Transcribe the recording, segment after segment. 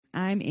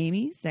I'm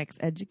Amy, sex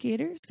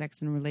educator,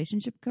 sex and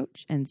relationship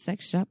coach, and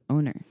sex shop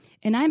owner.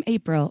 And I'm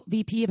April,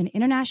 VP of an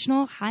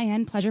international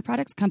high-end pleasure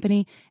products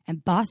company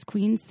and boss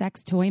queen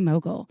sex toy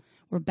mogul.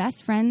 We're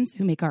best friends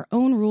who make our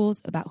own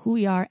rules about who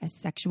we are as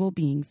sexual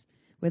beings.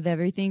 With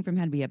everything from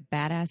how to be a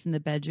badass in the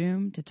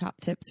bedroom to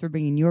top tips for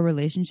bringing your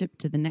relationship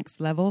to the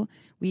next level,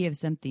 we have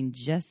something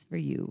just for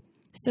you.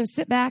 So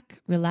sit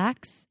back,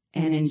 relax,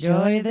 and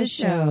enjoy the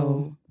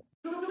show.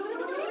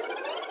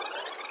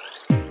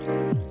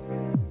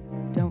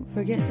 Don't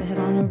forget to head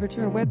on over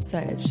to our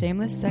website at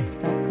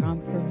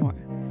shamelesssex.com for more.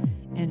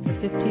 And for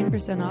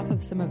 15% off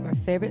of some of our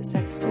favorite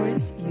sex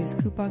toys, use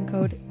coupon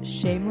code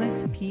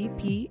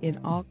SHAMELESSPP in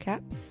all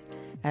caps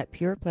at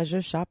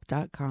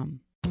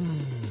purepleasureshop.com.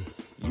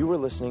 You are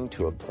listening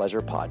to a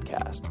pleasure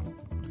podcast.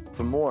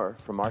 For more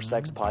from our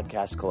sex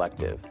podcast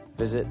collective,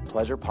 visit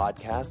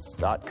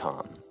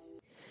pleasurepodcasts.com.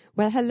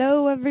 Well,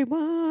 hello,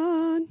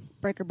 everyone.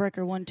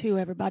 Breaker 1, 2,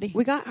 everybody.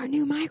 We got our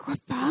new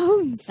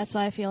microphones. That's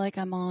why I feel like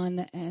I'm on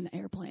an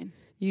airplane.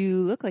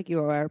 You look like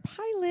you are a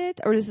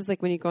pilot. Or this is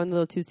like when you go on the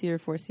little 2-seater,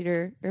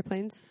 4-seater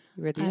airplanes.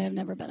 You wear these? I have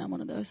never been on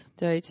one of those.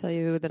 Did I tell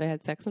you that I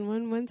had sex on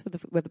one once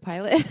with a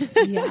pilot?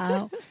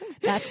 Yeah.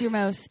 That's your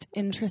most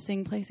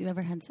interesting place you've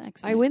ever had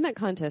sex, right? I win that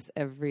contest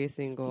every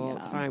single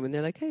time. And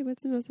they're like, hey,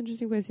 what's the most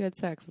interesting place you had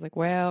sex? I was like,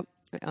 well,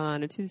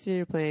 on a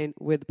 2-seater plane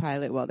with the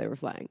pilot while they were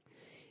flying.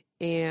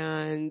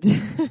 And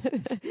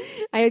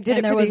I did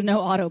it. There was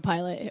no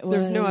autopilot. There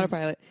was no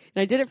autopilot,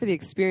 and I did it for the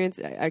experience.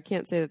 I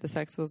can't say that the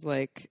sex was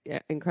like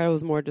incredible. It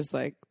was more just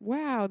like,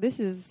 wow, this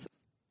is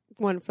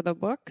one for the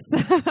books.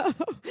 I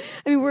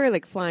mean, we're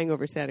like flying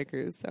over Santa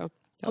Cruz, so.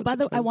 Oh, by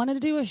the way, I wanted to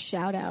do a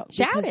shout out.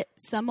 Shout it!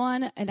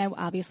 Someone, and I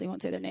obviously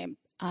won't say their name,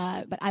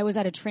 but I was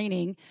at a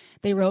training.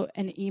 They wrote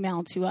an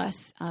email to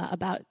us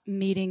about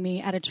meeting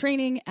me at a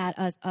training at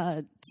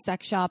a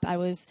sex shop. I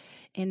was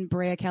in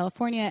Brea,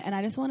 California, and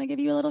I just want to give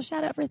you a little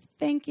shout out for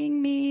thanking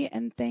me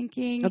and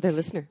thanking their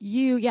listener.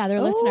 You. Yeah,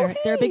 their listener. Hey.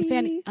 They're a big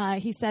fan.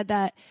 He said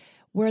that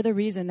we're the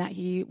reason that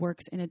he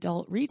works in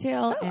adult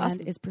retail and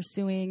awesome. is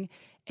pursuing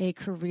a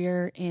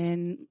career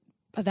in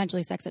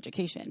eventually sex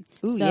education.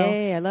 Ooh, so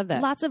yay, I love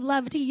that. Lots of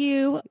love to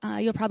you.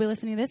 You'll probably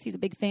listen to this. He's a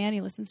big fan.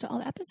 He listens to all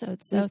the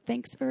episodes. So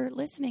thanks for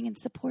listening and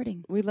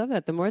supporting. We love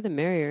that. The more the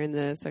merrier in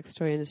the sex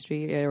toy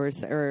industry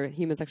or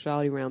human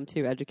sexuality realm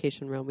too,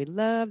 education realm. We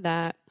love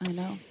that. I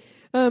know.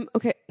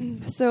 Okay,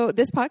 so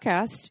this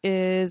podcast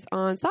is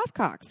on soft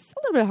cocks, a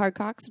little bit of hard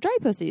cocks, dry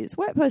pussies,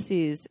 wet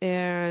pussies,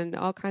 and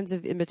all kinds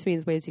of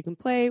in-betweens, ways you can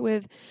play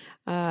with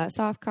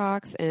soft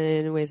cocks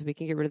and ways we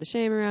can get rid of the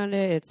shame around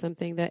it. It's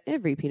something that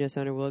every penis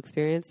owner will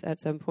experience at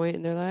some point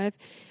in their life.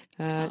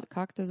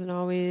 Cock doesn't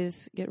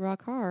always get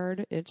rock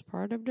hard. It's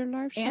part of their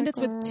life cycle. And it's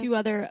with 2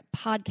 other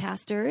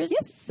podcasters.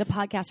 Yes. The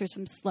podcasters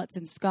from Sluts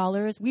and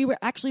Scholars. We were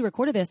actually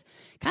recorded this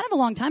kind of a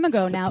long time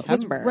ago now. It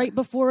was right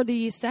before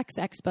the Sex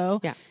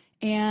Expo. Yeah.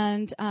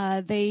 And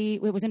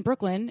it was in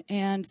Brooklyn.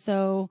 And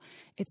so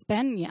it's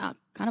been,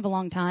 kind of a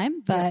long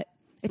time, but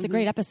it's a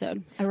great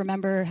episode. I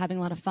remember having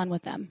a lot of fun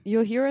with them.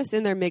 You'll hear us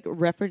in there make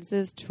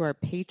references to our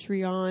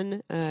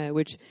Patreon,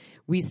 which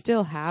we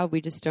still have.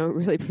 We just don't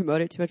really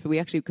promote it too much. But we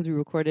actually, because we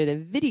recorded a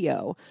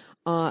video,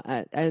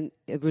 and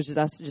it was just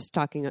us just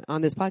talking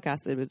on this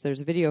podcast.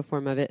 There's a video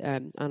form of it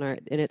and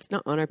it's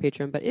not on our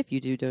Patreon. But if you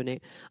do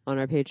donate on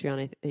our Patreon,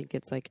 I think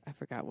it's like, I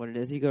forgot what it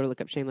is. You go to look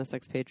up Shameless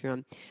Sex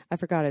Patreon. I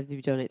forgot if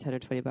you donate $10 or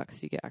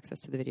 $20, you get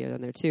access to the video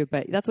on there too.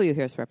 But that's what you'll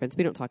hear us reference.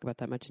 We don't talk about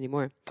that much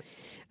anymore.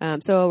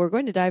 So we're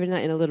going to dive into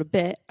that in a little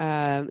bit.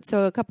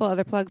 So a couple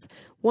other plugs.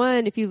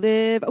 One, if you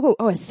live,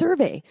 a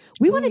survey.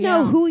 We want to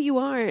know who you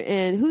are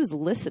and who's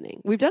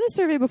listening. We've done a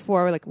survey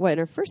before, in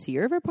our first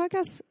year of our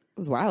podcast? It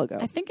was a while ago.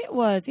 I think it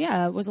was,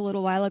 it was a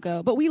little while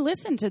ago. But we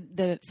listen to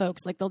the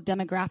folks, like the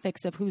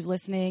demographics of who's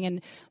listening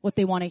and what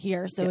they want to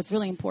hear. So it's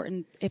really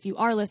important. If you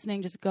are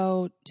listening, just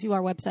go to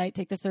our website,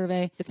 take the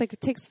survey. It's like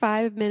it takes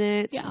 5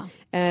 minutes.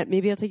 Yeah.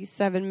 Maybe it'll take you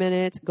 7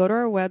 minutes. Go to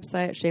our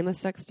website,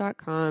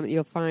 shamelesssex.com.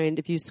 You'll find,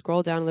 if you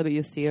scroll down a little bit,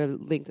 you'll see a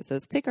link that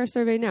says, take our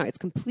survey now. It's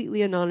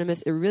completely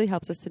anonymous. It really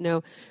helps us to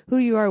know who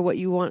you are, what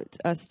you want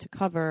us to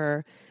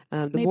cover.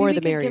 Maybe more, we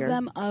the merrier. Give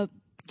them a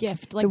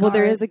gift.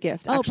 There is a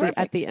gift actually perfect.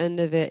 at the end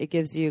of it. It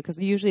gives you, because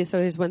usually, so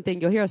there's one thing,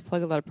 you'll hear us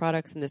plug a lot of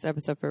products in this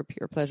episode for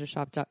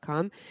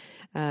purepleasureshop.com,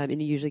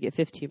 and you usually get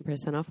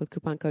 15% off with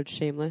coupon code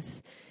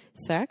shameless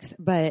sex,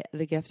 but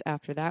the gift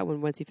after that,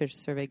 once you finish the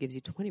survey, gives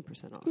you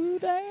 20% off. Ooh,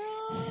 damn.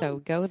 So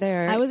go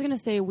there. I was going to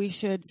say we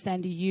should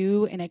send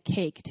you in a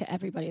cake to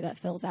everybody that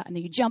fills out, and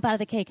then you jump out of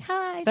the cake.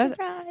 Hi,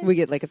 surprise. We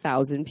get like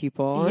 1,000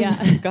 people.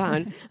 Yeah. Gone.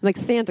 I'm like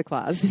Santa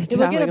Claus. It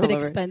would get a bit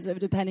expensive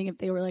depending if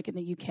they were like in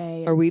the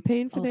UK. Are we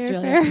paying for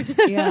Australia. the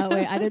airfare? Yeah,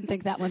 wait, I didn't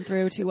think that one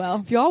through too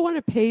well. If y'all want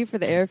to pay for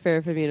the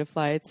airfare for me to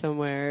fly it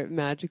somewhere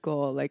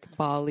magical like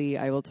Bali,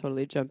 I will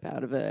totally jump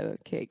out of a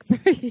cake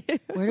for you.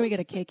 Where do we get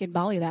a cake in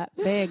Bali that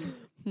big?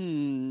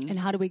 And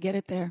how do we get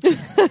it there?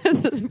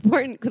 Those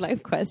important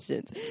life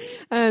questions.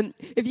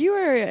 If you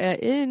are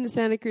in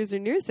Santa Cruz or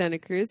near Santa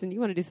Cruz and you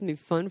want to do something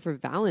fun for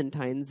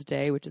Valentine's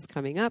Day, which is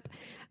coming up,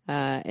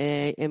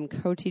 I am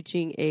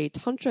co-teaching a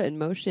Tantra in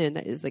Motion.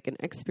 That is like an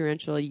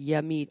experiential,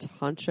 yummy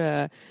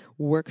Tantra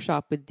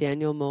workshop with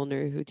Daniel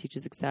Molnar, who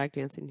teaches ecstatic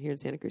dancing here in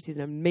Santa Cruz. He's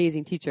an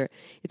amazing teacher.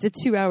 It's a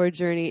 2-hour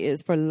journey.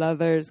 It's for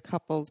lovers,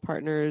 couples,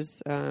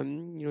 partners.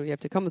 You have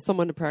to come with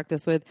someone to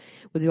practice with.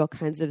 We'll do all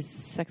kinds of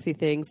sexy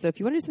things. So if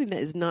you want to do something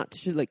that is not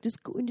like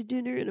just going to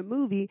dinner and a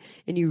movie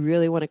and you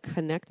really want to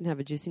connect and have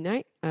a juicy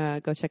night,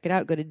 go check it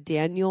out. Go to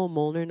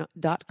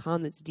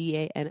danielmolnar.com. That's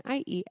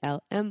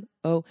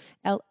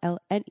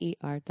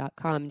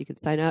DanielMollner.com. You can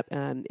sign up.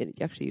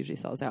 It actually usually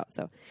sells out,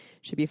 so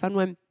should be a fun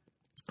one.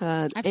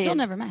 I've still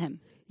never met him.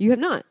 You have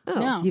not? Oh,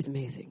 no. He's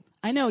amazing.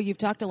 I know you've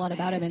talked a lot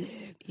about him, and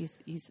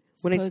he's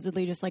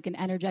supposedly just like an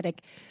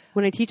energetic,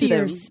 when I teach with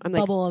him, I'm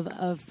like, bubble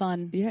of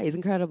fun. Yeah, he's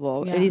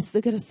incredible, and he's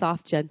got a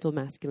soft, gentle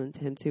masculine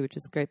to him too, which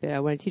is great.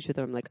 But when I teach with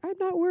him, I'm like, I'm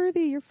not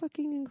worthy. You're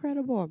fucking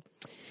incredible.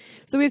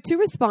 So we have 2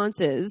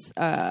 responses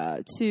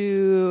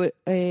to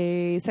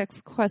a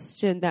sex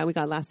question that we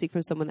got last week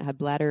from someone that had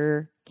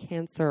bladder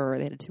cancer.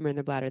 They had a tumor in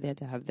their bladder. They had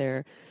to have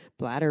their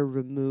bladder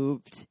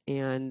removed,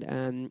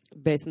 and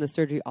based on the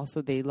surgery,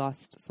 also they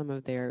lost some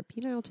of their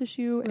penile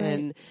tissue,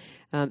 right.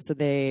 And so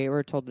they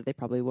were told that they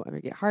probably won't ever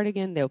get hard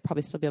again. They'll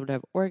probably still be able to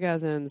have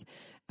orgasms,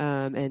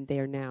 and they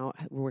are now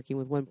working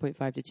with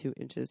 1.5 to 2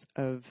 inches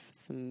of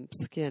some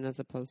skin as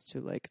opposed to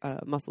like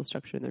muscle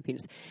structure in their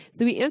penis.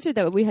 So we answered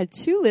that, but we had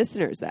 2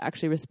 listeners that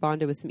actually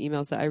responded with some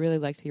emails that I really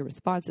liked your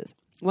responses.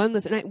 One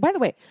listener, by the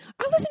way,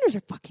 our listeners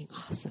are fucking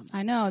awesome.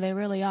 I know, they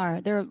really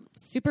are. They're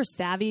super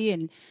savvy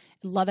and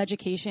love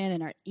education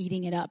and are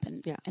eating it up.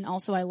 And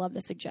also I love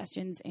the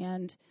suggestions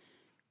and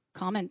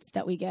comments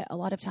that we get a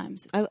lot of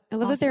times. I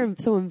love that they're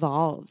so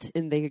involved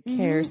and they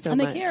care so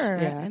much. And they care,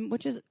 and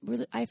which is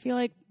really, I feel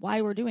like,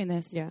 why we're doing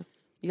this. Yeah.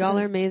 Y'all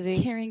are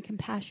amazing. Caring,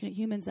 compassionate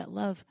humans that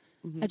love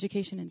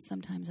education and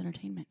sometimes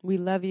entertainment. We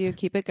love you.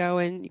 Keep it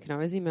going. You can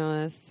always email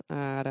us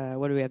at,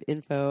 what do we have?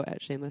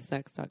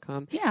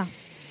 info@shamelesssex.com. Yeah.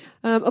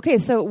 Okay,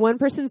 so one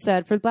person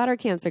said, for the bladder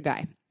cancer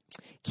guy,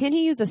 can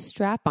he use a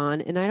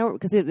strap-on? And I don't,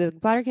 because the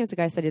bladder cancer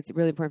guy said it's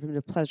really important for him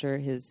to pleasure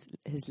his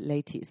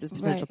ladies, his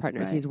potential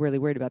partners. Right. He's really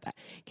worried about that.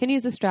 Can he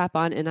use a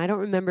strap-on? And I don't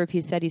remember if he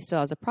said he still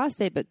has a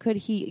prostate, but could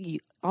he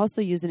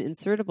also use an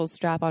insertable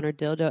strap-on or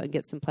dildo and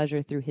get some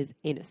pleasure through his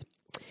anus?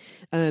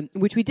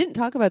 Which we didn't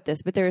talk about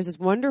this, but there is this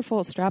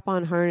wonderful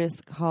strap-on harness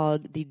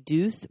called the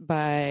Deuce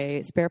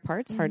by Spare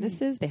Parts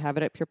Harnesses. They have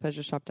it at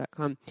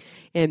purepleasureshop.com.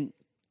 And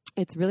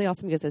it's really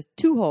awesome because it has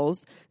 2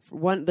 holes.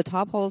 The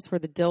top hole is for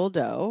the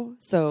dildo,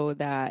 so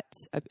that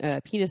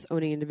a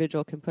penis-owning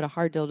individual can put a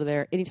hard dildo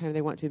there anytime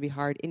they want to, be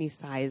hard, any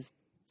size,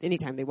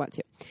 anytime they want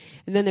to.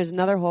 And then there's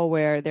another hole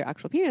where their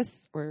actual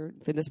penis, or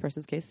in this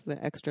person's case, the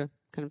extra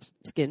kind of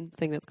skin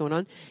thing that's going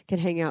on, can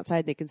hang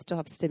outside. They can still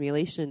have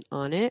stimulation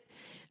on it.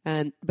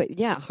 But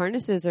yeah,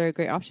 harnesses are a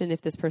great option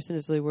if this person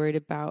is really worried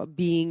about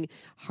being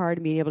hard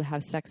and being able to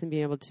have sex and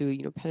being able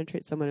to,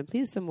 penetrate someone and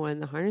please someone.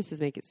 The harnesses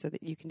make it so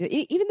that you can do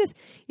it.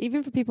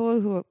 Even for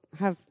people who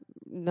have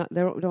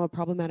they don't have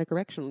problematic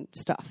erection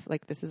stuff.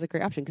 Like, this is a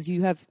great option because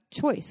you have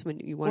choice when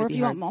you want to be hard. Or if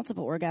you want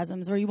multiple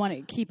orgasms, or you want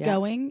to keep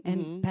going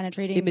and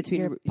penetrating in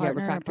between your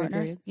partner or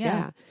partners.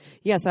 Yeah.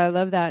 So I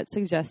love that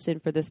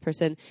suggestion for this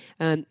person.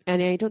 And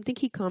I don't think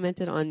he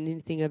commented on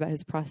anything about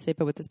his prostate,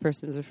 but what this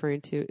person is referring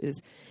to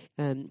is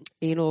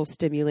anal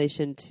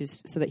stimulation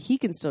so that he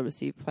can still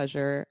receive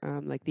pleasure,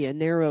 like the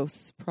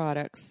Aneros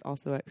products,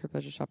 also at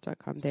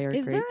purepleasureshop.com. They are great.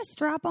 Is there a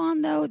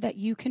strap-on, though, that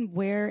you can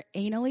wear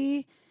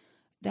anally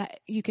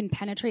that you can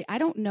penetrate? I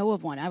don't know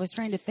of one. I was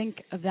trying to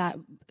think of that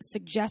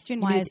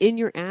suggestion-wise. It's in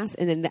your ass,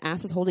 and then the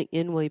ass is holding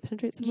in while you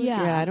penetrate someone?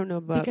 Yeah, I don't know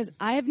about... Because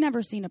I have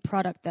never seen a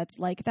product that's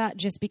like that,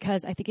 just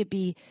because I think it'd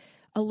be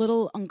a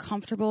little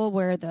uncomfortable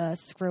where the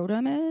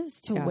scrotum is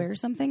to wear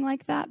something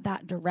like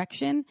that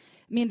direction.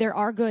 I mean, there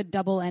are good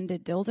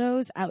double-ended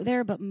dildos out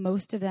there, but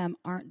most of them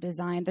aren't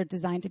designed. They're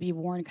designed to be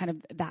worn kind of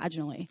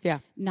vaginally,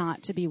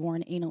 not to be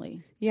worn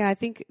anally. Yeah, I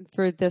think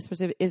for this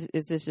person,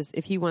 is this just,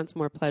 if he wants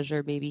more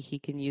pleasure, maybe he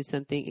can use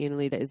something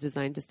anally that is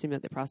designed to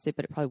stimulate the prostate,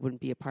 but it probably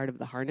wouldn't be a part of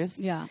the harness.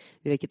 Yeah.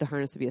 Like, the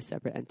harness would be a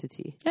separate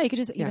entity. Yeah, you could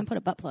just even put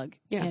a butt plug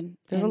in.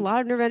 There's a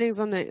lot of nerve endings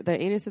on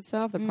the anus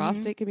itself. The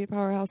prostate can be a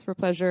powerhouse for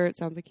pleasure. It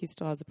sounds like he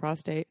still has a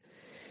prostate.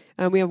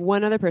 We have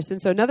one other person.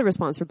 So another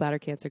response for bladder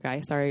cancer guy.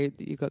 Sorry,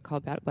 you got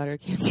called bladder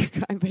cancer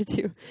guy by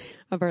 2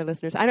 of our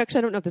listeners. I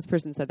don't know if this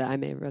person said that. I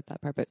may have wrote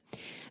that part, but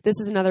this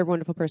is another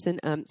wonderful person.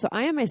 So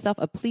I am myself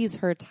a please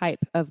her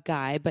type of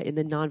guy, but in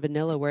the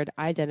non-vanilla word,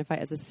 I identify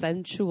as a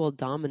sensual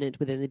dominant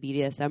within the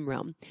BDSM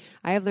realm.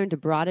 I have learned to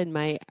broaden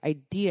my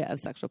idea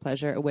of sexual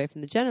pleasure away from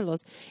the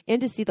genitals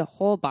and to see the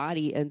whole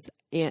body and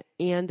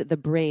the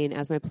brain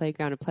as my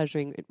playground of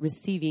pleasuring,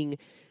 receiving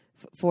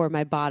for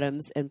my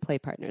bottoms and play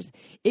partners.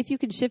 If you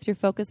can shift your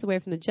focus away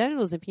from the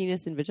genitals and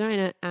penis and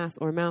vagina, ass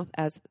or mouth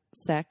as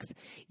sex,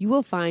 you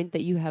will find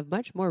that you have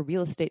much more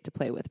real estate to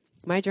play with.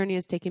 My journey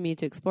has taken me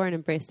to explore and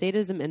embrace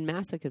sadism and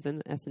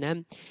masochism,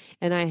 S&M,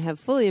 and I have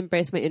fully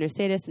embraced my inner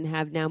sadist and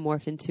have now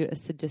morphed into a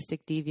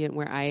sadistic deviant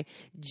where I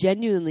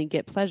genuinely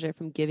get pleasure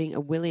from giving a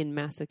willing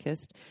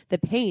masochist the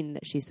pain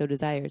that she so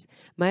desires.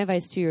 My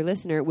advice to your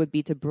listener would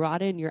be to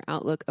broaden your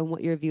outlook on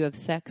what your view of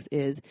sex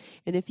is,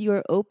 and if you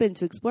are open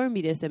to exploring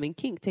BDSM and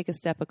kink, take a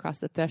step across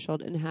the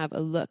threshold and have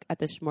a look at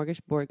the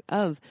smorgasbord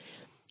of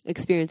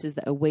experiences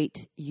that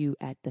await you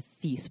at the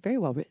feast. Very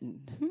well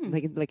written.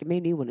 Like it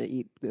made me want to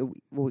eat.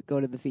 Go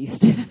to the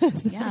feast.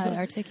 Yeah,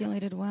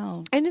 articulated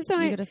well. And so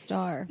you get a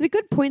star. The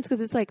good points, because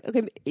it's like,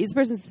 okay, this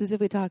person's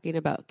specifically talking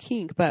about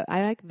kink, but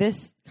I like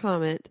this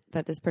comment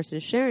that this person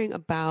is sharing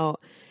about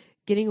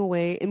getting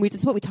away, and this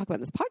is what we talk about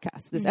in this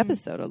podcast, this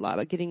episode a lot,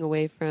 about getting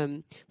away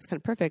from, it's kind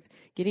of perfect,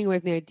 getting away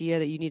from the idea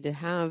that you need to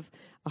have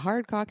a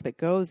hard cock that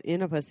goes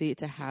in a pussy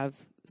to have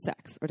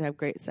sex or to have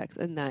great sex,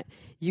 and that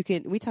you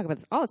can, we talk about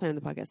this all the time in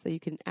the podcast, that you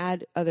can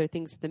add other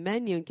things to the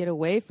menu and get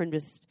away from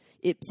just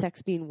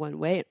sex being one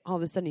way, and all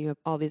of a sudden you have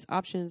all these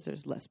options,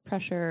 there's less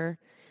pressure,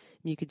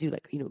 you could do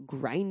like,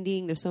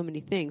 grinding, there's so many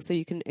things. So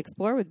you can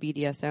explore with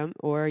BDSM,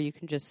 or you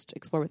can just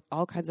explore with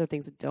all kinds of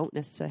things that don't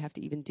necessarily have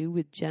to even do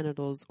with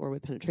genitals or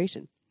with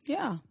penetration.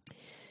 Yeah.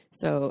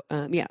 So,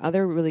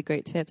 other really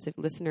great tips. If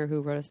listener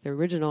who wrote us the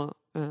original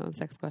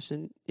sex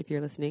question, if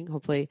you're listening,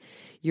 hopefully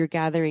you're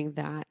gathering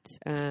that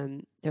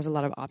there's a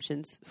lot of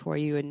options for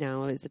you, and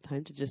now is the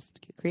time to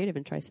just get creative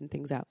and try some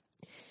things out.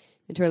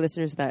 And to our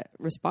listeners that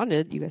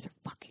responded, you guys are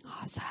fucking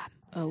awesome.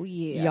 Oh,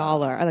 yeah.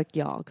 Y'all are. I like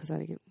y'all because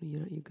I get,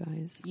 you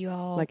guys.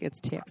 Y'all. Like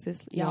it's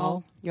Texas.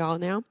 Y'all. Y'all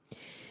now.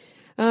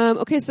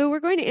 Okay, so we're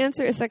going to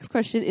answer a sex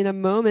question in a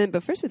moment,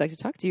 but first we'd like to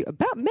talk to you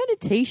about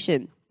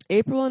meditation.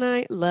 April and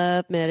I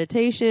love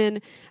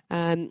meditation,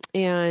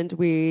 and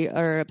we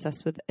are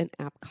obsessed with an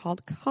app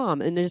called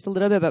Calm. And just a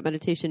little bit about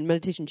meditation.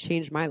 Meditation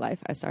changed my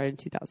life. I started in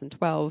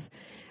 2012.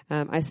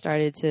 I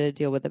started to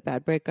deal with a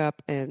bad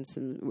breakup, and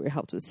it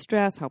helped with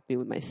stress, helped me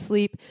with my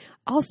sleep.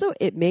 Also,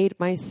 it made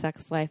my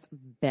sex life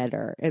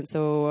better. And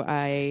so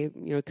I,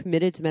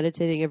 committed to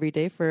meditating every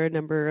day for a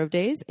number of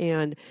days,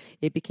 and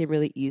it became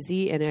really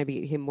easy, and I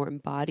became more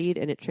embodied,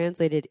 and it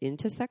translated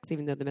into sex,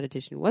 even though the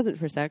meditation wasn't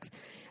for sex.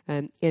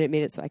 And it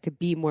made it so I could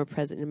be more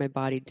present in my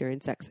body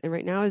during sex. And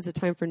right now is the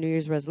time for New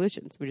Year's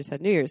resolutions. We just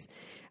had New Year's.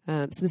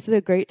 So this is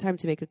a great time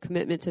to make a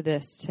commitment to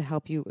this to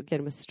help you,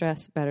 again, with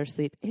stress, better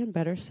sleep, and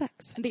better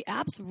sex. The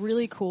app's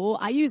really cool.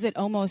 I use it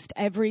almost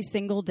every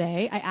single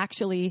day. I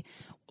actually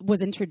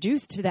was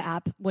introduced to the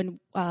app when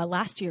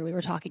last year we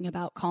were talking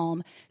about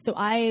Calm. So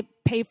I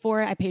pay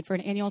for it. I paid for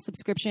an annual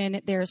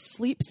subscription. There's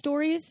sleep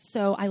stories.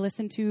 So I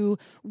listen to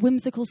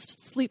whimsical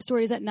sleep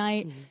stories at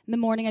night. In the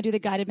morning, I do the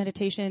guided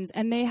meditations,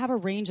 and they have a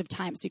range of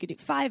times. So you could do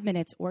 5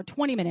 minutes or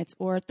 20 minutes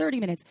or 30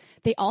 minutes.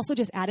 They also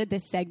just added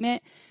this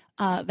segment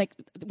like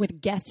with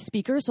guest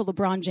speakers. So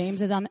LeBron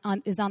James is on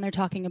there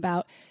talking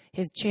about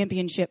his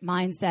championship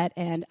mindset,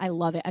 and I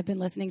love it. I've been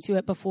listening to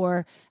it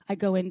before I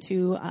go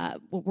into,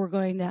 we're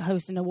going to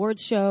host an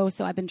awards show.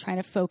 So I've been trying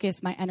to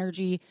focus my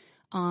energy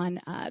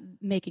on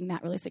making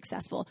that really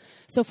successful.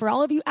 So for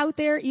all of you out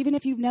there, even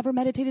if you've never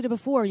meditated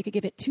before, you could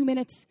give it 2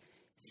 minutes,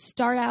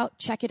 start out,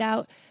 check it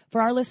out.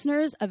 For our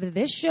listeners of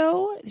this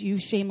show, you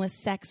shameless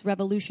sex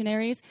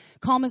revolutionaries,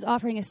 Calm is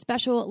offering a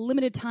special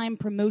limited time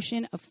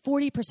promotion of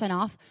 40%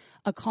 off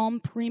a Calm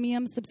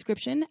premium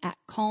subscription at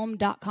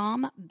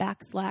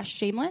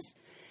calm.com/shameless.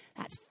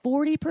 That's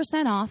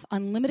 40% off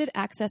unlimited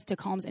access to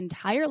Calm's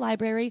entire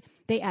library.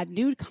 They add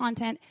new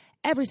content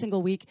every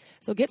single week.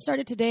 So get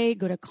started today.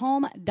 Go to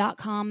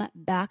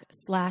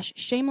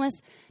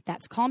calm.com/shameless.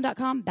 That's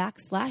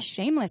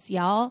calm.com/shameless,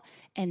 y'all.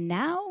 And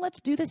now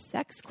let's do the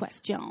sex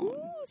question. Ooh,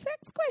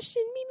 sex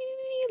question. Me.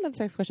 I love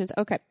sex questions.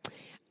 Okay.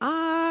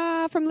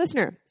 From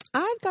listener.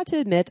 I've got to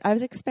admit, I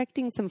was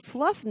expecting some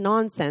fluff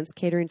nonsense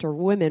catering to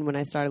women when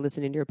I started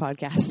listening to your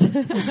podcast.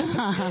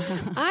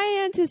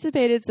 I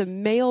anticipated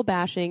some male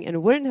bashing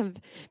and wouldn't have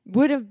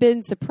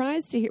been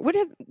surprised to hear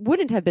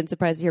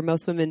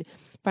most women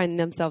finding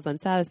themselves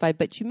unsatisfied,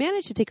 but you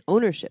managed to take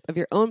ownership of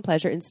your own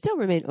pleasure and still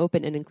remain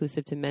open and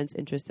inclusive to men's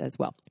interests as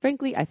well.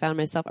 Frankly, I found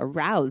myself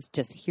aroused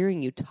just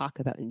hearing you talk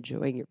about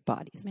enjoying your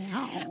bodies.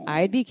 Meow.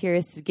 I'd be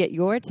curious to get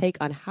your take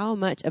on how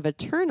much of a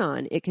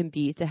turn-on it can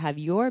be to have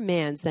your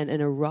man send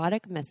an erotic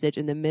message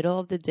in the middle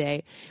of the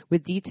day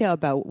with detail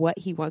about what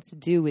he wants to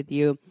do with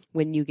you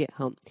when you get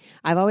home.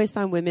 I've always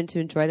found women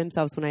to enjoy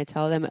themselves when I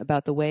tell them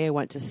about the way I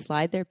want to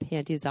slide their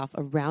panties off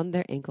around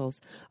their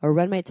ankles or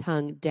run my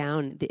tongue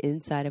down the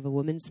inside of a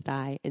woman's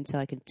thigh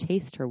until I can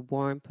taste her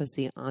warm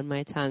pussy on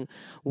my tongue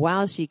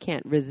while she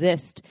can't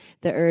resist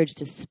the urge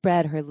to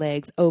spread her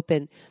legs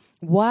open,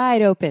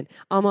 wide open,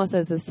 almost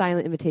as a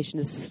silent invitation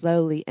to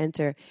slowly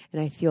enter,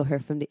 and I feel her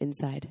from the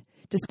inside.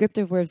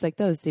 Descriptive words like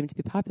those seem to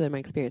be popular in my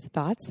experience.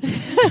 Thoughts?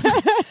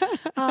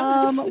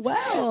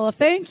 Well,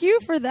 thank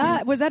you for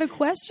that. Was that a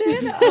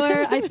question?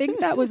 Or I think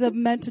that was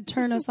meant to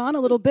turn us on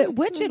a little bit,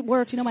 which it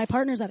worked. My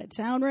partner's out of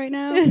town right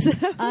now.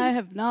 I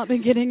have not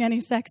been getting any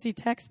sexy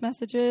text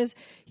messages.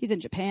 He's in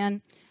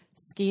Japan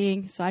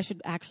skiing, so I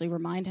should actually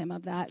remind him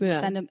of that.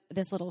 Yeah. Send him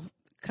this little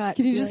cut.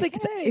 Can you be just like,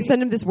 hey,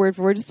 send him this word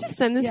for word? Just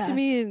send this Yeah. to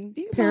me and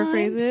do you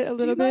paraphrase mind? it a little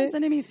Do you mind bit.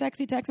 sending me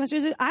sexy text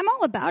messages? I'm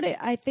all about it.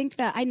 I think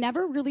that I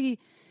never really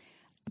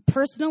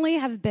personally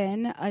have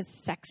been a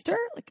sexter.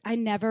 Like I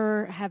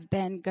never have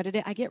been good at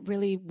it. I get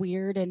really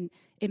weird and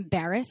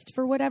embarrassed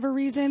for whatever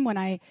reason when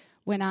I've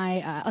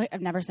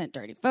never sent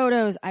dirty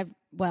photos. I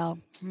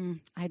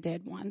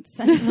did once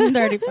send some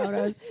dirty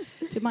photos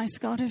to my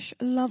Scottish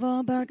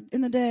lover back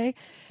in the day,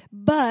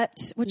 but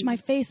which my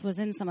face was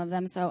in some of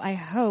them. So I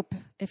hope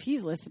if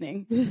he's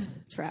listening,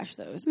 trash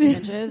those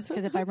images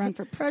because if I run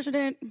for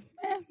president,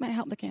 might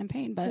help the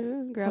campaign.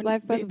 But Grab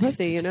life by the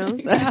pussy, you know.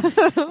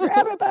 So.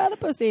 grab her by the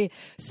pussy.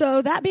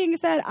 So that being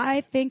said,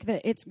 I think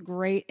that it's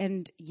great,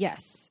 and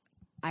yes,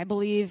 I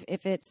believe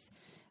if it's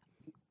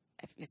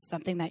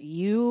something that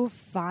you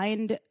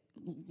find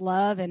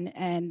love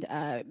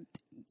and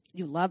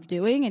you love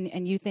doing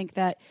and you think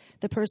that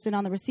the person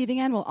on the receiving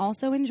end will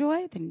also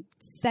enjoy, then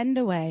send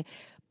away.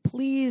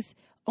 Please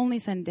only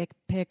send dick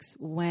pics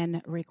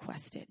when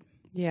requested.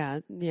 Yeah.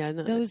 No,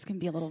 Those can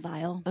be a little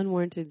vile.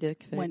 unwarranted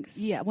dick pics.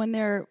 When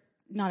they're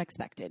not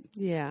expected.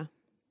 Yeah.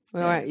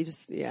 Well, all right,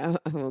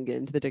 I won't get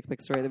into the dick pic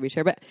story that we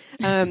share, but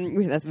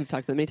we've talked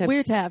about it many times.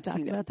 Weird to have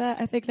talked about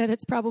that. I think that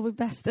it's probably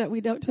best that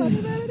we don't talk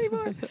about it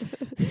anymore.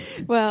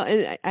 Well,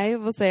 and I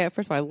will say,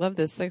 first of all, I love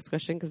this sex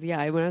question because, when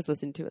I was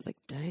listening to it, I was like,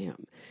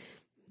 damn,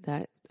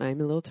 that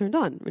I'm a little turned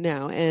on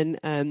now. And,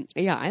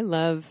 I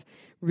love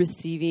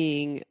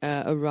receiving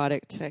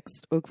erotic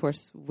text, of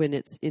course, when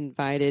it's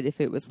invited. If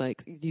it was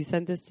like, you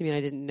sent this to me and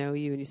I didn't know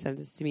you, and you sent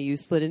this to me, you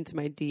slid into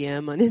my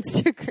DM on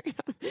Instagram,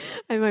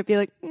 I might be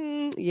like,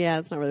 yeah,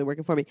 it's not really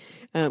working for me.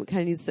 Kind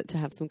of needs to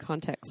have some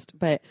context.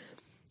 But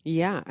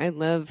yeah, I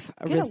love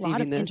I get receiving a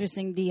lot of this.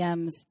 interesting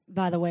DMs,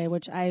 by the way,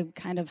 which I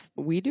kind of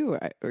We do.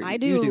 Or I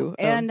do, You do.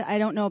 and I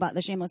don't know about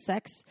the shameless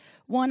sex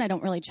one. I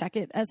don't really check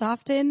it as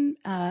often.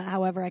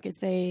 However, I could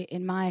say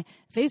in my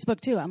Facebook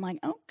too, I'm like,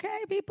 okay,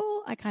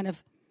 people. A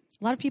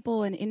lot of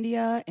people in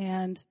India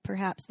and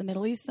perhaps the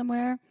Middle East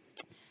somewhere.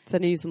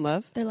 Sending you some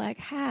love. They're like,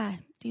 "Hi,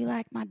 do you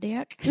like my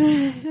dick?"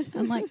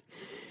 I'm like,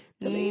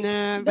 delete.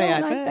 Nah, Don't but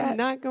like I'm that.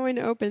 not going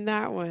to open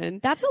that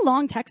one. That's a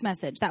long text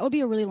message. That would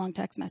be a really long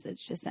text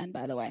message to send,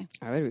 by the way.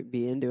 I would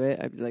be into it.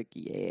 I'd be like,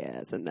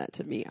 yeah, send that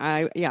to me.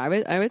 I would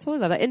totally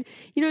love that. And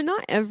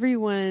not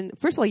everyone.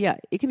 First of all,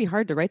 it can be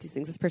hard to write these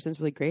things. This person's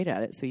really great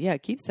at it. So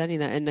keep sending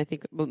that. And I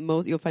think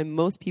you'll find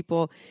most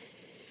people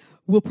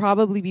will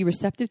probably be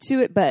receptive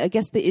to it. But I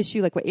guess the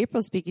issue, like what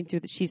April's speaking to,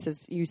 that she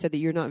says, you said that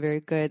you're not very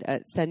good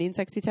at sending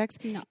sexy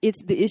texts. No.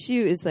 It's the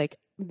issue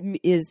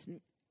is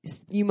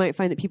you might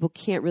find that people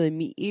can't really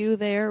meet you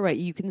there, right?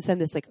 You can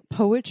send this like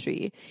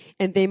poetry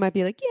and they might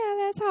be like, yeah,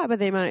 that's hot, but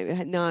they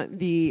might not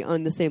be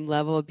on the same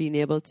level of being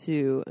able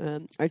to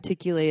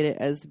articulate it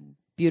as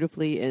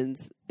beautifully and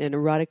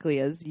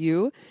erotically as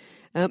you.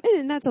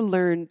 And that's a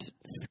learned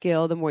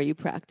skill. The more you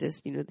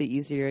practice, the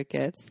easier it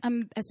gets.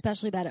 I'm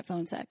especially bad at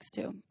phone sex,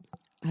 too.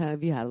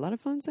 Have you had a lot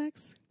of phone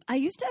sex? I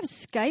used to have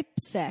Skype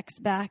sex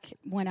back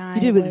when I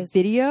You did was... with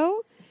video?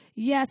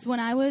 Yes,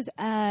 when I was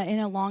in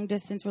a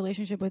long-distance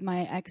relationship with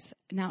my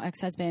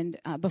ex-husband,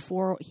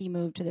 before he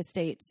moved to the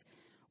States,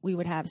 we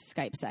would have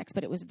Skype sex,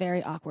 but it was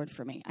very awkward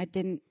for me. I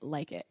didn't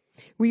like it.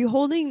 Were you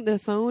holding the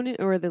phone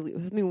or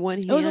one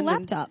hand? It was a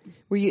laptop.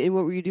 And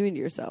what were you doing to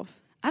yourself?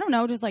 I don't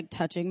know, just like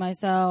touching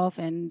myself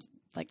and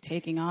like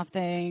taking off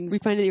things. We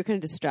find that you're kind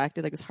of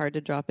distracted, like it's hard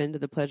to drop into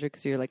the pleasure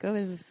because you're like, oh,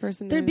 there's this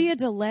person. There'd be a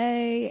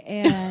delay,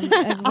 and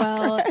as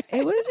well,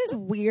 it was just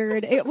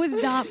weird. It was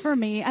not for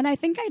me, and I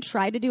think I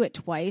tried to do it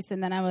twice,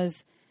 and then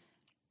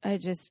I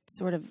just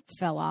sort of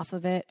fell off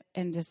of it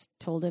and just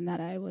told him that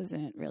I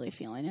wasn't really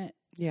feeling it.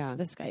 Yeah,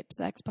 the Skype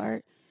sex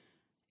part,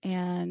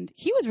 and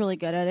he was really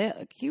good at it.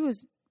 Like, he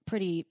was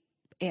pretty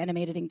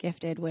animated and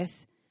gifted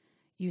with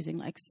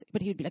using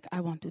but he'd be like, I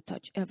want to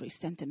touch every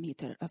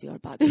centimeter of your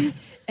body.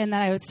 And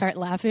then I would start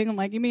laughing. I'm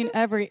like, you mean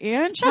every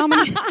inch? How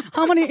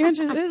many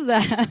inches is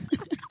that?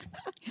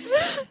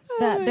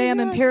 That damn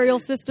God. Imperial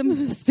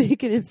system.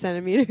 Speaking in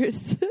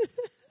centimeters.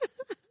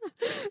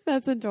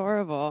 That's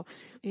adorable.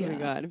 Yeah. Oh my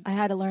God. I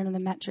had to learn the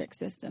metric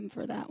system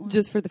for that one.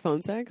 Just for the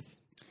phone sex?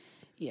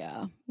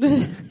 Yeah.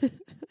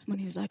 When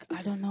he was like,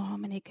 I don't know how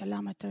many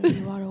kilometers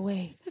you are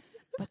away,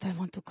 but I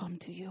want to come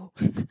to you.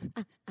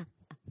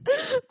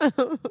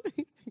 Oh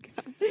my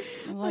God.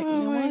 I'm like, oh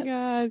you know my what?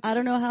 God. I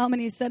don't know how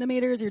many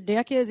centimeters your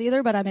dick is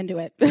either, but I'm into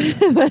it.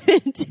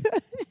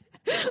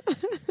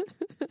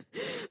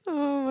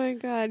 Oh my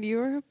God. You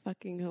are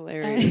fucking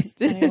hilarious.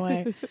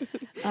 Anyway,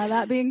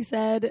 that being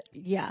said,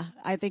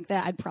 I think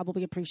that I'd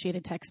probably appreciate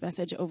a text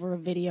message over a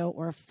video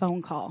or a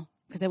phone call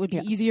because it would be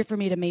easier for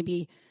me to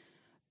maybe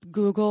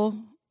Google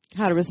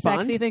how to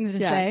respond. Sexy things to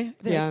say.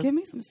 Yeah. Give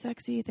me some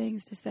sexy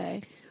things to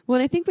say. Well,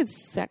 and I think with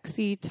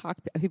sexy talk,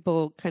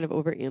 people kind of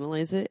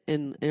overanalyze it,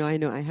 and I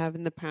know I have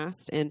in the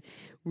past. And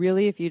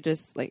really, if you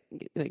just like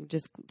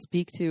just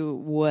speak to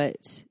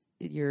what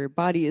your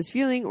body is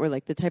feeling or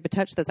like the type of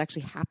touch that's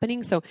actually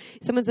happening. So if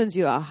someone sends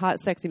you a hot,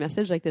 sexy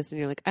message like this and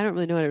you're like, I don't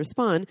really know how to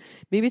respond,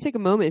 maybe take a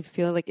moment and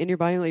feel like in your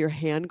body, let your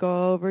hand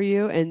go over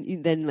you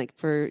and then like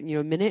for,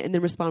 a minute and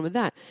then respond with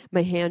that.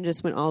 My hand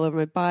just went all over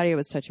my body. I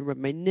was touching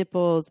my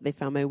nipples. They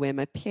found my way in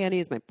my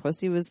panties. My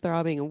pussy was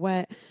throbbing and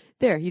wet.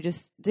 There, you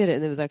just did it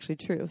and it was actually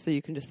true. So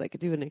you can just like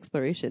do an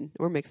exploration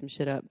or make some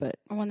shit up. But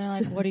or when they're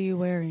like, what are you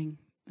wearing?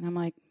 And I'm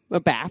like, a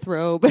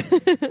bathrobe,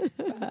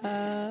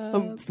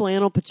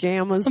 flannel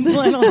pajamas,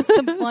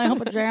 some flannel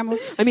pajamas.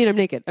 I mean, I'm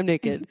naked.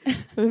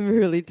 I'm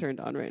really turned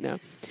on right now.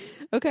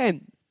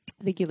 Okay.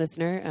 Thank you,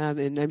 listener.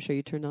 And I'm sure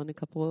you turned on a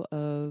couple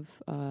of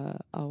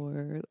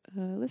our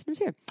listeners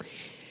here.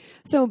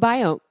 So,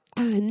 bio.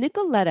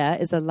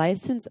 Nicoletta is a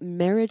licensed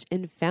marriage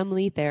and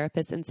family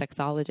therapist and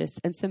sexologist,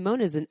 and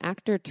Simone is an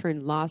actor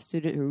turned law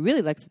student who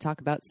really likes to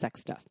talk about sex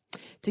stuff.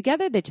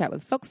 Together, they chat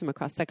with folks from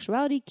across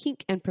sexuality,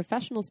 kink, and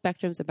professional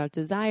spectrums about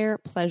desire,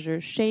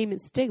 pleasure, shame,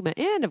 stigma,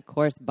 and, of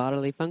course,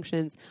 bodily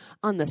functions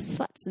on the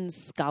Sluts and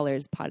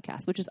Scholars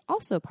podcast, which is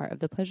also part of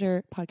the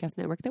Pleasure Podcast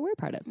Network that we're a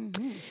part of.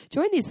 Mm-hmm.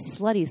 Join these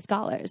slutty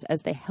scholars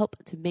as they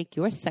help to make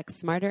your sex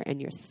smarter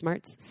and your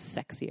smarts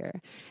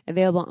sexier.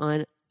 Available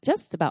on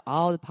just about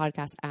all the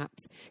podcast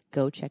apps.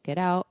 Go check it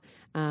out.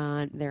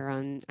 They're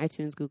on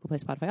iTunes, Google Play,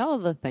 Spotify, all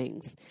of the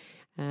things.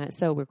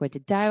 So we're going to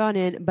dive on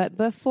in. But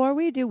before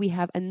we do, we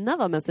have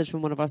another message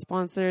from one of our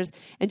sponsors.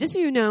 And just so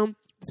you know,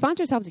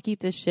 sponsors help to keep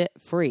this shit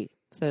free.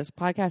 So this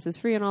podcast is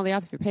free on all the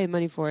apps. If you're paying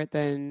money for it,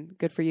 then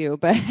good for you.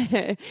 But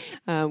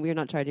we are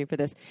not charging for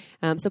this.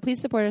 So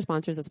please support our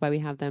sponsors. That's why we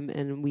have them.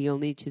 And we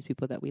only choose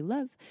people that we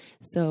love.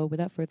 So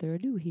without further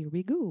ado, here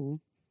we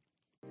go.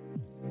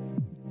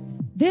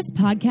 This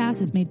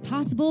podcast is made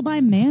possible by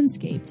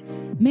Manscaped.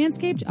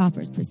 Manscaped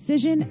offers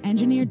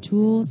precision-engineered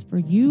tools for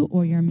you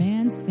or your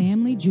man's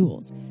family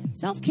jewels.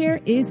 Self-care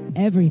is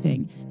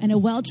everything, and a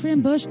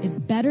well-trimmed bush is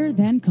better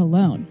than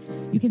cologne.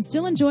 You can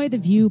still enjoy the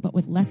view, but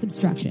with less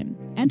obstruction.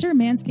 Enter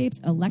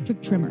Manscaped's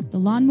electric trimmer, the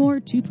Lawnmower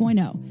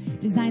 2.0,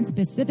 designed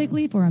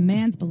specifically for a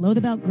man's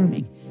below-the-belt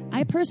grooming.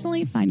 I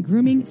personally find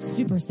grooming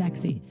super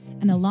sexy,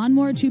 and the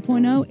Lawnmower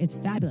 2.0 is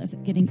fabulous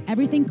at getting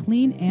everything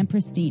clean and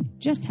pristine,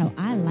 just how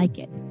I like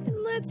it.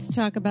 Let's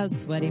talk about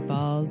sweaty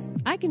balls.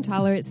 I can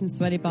tolerate some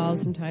sweaty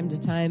balls from time to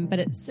time, but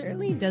it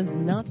certainly does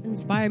not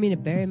inspire me to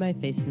bury my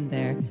face in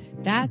there.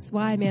 That's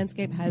why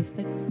Manscaped has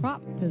the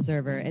Crop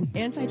Preserver, an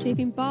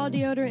anti-chafing ball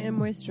deodorant and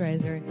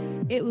moisturizer.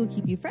 It will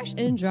keep you fresh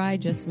and dry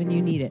just when you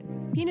need it.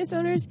 Penis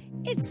owners,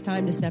 it's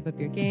time to step up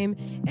your game.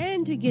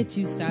 And to get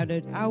you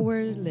started,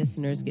 our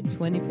listeners get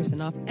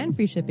 20% off and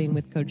free shipping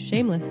with code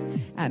SHAMELESS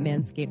at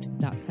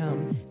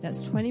manscaped.com.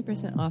 That's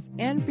 20% off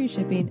and free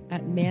shipping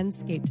at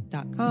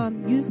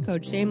manscaped.com. Use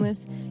code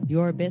SHAMELESS.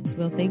 Your bits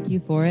will thank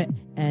you for it.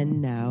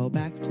 And now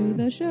back to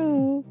the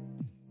show.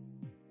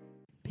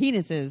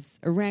 Penises,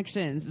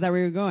 erections. Is that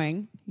where you're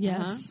going?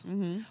 Yes.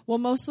 Well,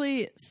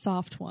 mostly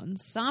soft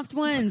ones. Soft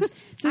ones.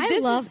 So I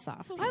love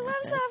soft. I love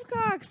soft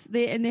cocks.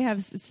 They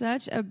have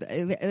such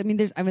a. I mean,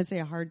 there's. I would say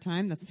a hard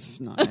time. That's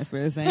not a nice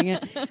way of saying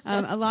it.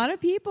 A lot of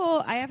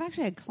people. I have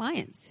actually had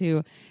clients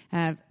who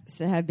have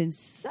been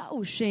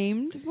so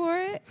shamed for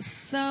it.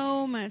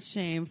 So much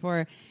shame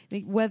for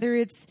like, whether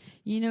it's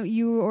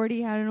you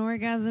already had an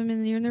orgasm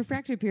and you're in the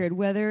refractory period,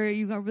 whether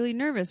you got really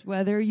nervous,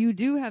 whether you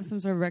do have some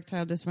sort of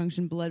erectile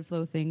dysfunction, blood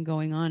flow thing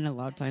going on a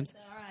lot of times.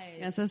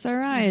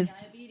 SSRIs.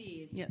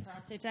 Diabetes. Yes.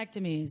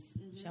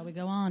 Prostatectomies. Shall we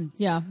go on?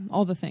 Yeah,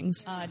 all the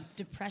things.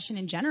 Depression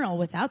in general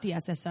without the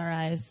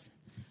SSRIs.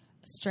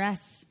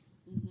 Stress.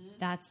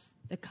 That's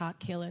the cock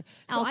killer.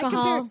 So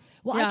Alcohol.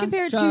 I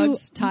compare it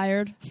drugs, to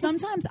tired.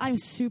 Sometimes I'm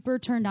super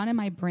turned on in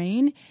my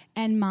brain,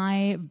 and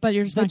my But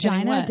you're just not getting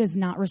vagina wet. does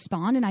not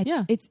respond. And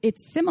Yeah.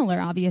 it's similar.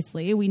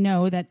 Obviously, we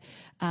know that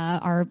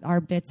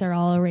our bits are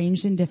all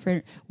arranged in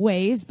different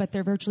ways, but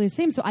they're virtually the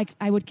same. So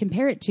I would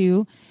compare it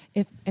to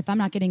if I'm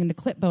not getting the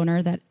clip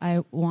boner that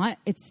I want,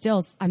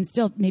 I'm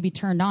still maybe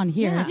turned on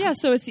here. Yeah,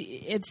 so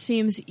it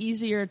seems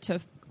easier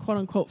to quote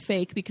unquote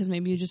fake because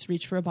maybe you just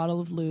reach for a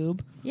bottle of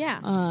lube.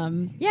 Yeah.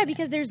 Yeah,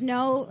 because there's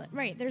not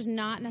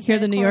necessarily. Hear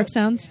the New York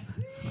sounds?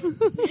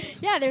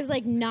 Yeah, there's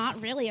like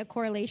not really a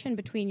correlation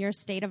between your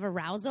state of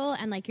arousal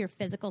and like your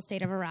physical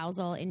state of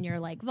arousal in your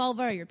like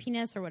vulva or your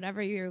penis or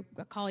whatever you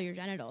call your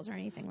genitals or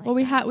anything like Well,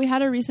 that. we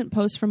had a recent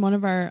post from one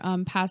of our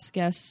past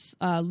guests,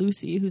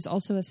 Lucy, who's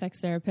also a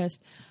sex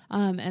therapist,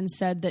 and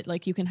said that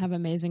like you can have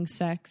amazing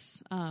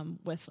sex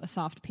with a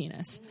soft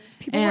penis.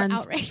 People were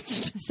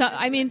outraged. So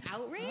I mean,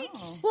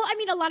 outraged? Well, I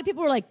mean, a lot of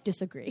people were like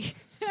disagree.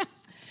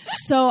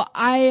 So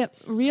I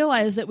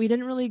realized that we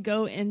didn't really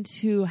go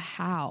into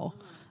how.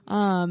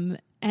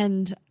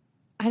 And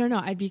I don't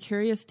know, I'd be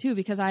curious too,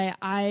 because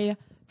I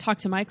talk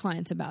to my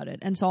clients about it.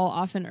 And so I'll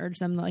often urge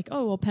them like,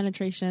 oh, well,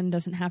 penetration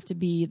doesn't have to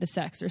be the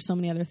sex. There's so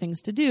many other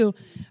things to do.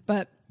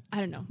 But I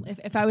don't know.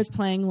 If I was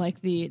playing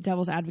like the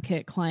devil's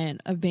advocate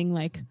client of being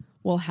like,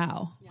 well,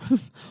 how? Yeah.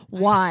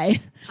 Why?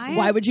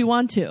 Why would you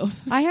want to?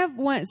 I have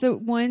one. So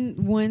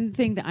one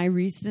thing that I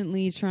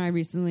recently tried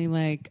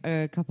like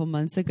a couple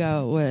months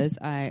ago was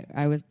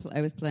I was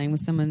playing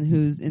with someone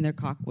who's in their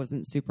cock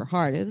wasn't super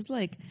hard. It was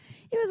like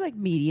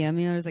medium.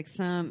 You know, it was like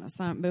some,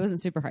 but it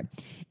wasn't super hard.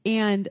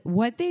 And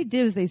what they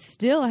did was they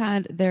still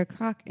had their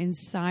cock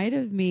inside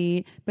of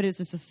me, but it's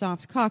just a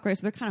soft cock, right?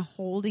 So they're kind of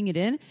holding it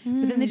in,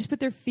 but then they just put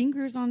their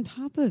fingers on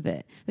top of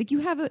it. Like you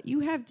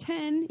have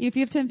 10. If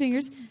you have 10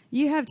 fingers,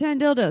 you have 10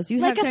 dildos. You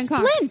like have 10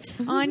 cocks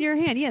splint on your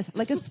hand. Yes,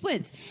 like a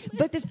splint.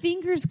 But the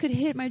fingers could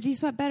hit my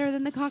G-spot better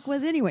than the cock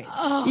was, anyways.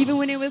 Even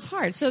when it was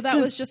hard. So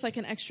that was just like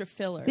an extra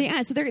filler.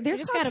 Yeah. So their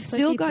just got cock a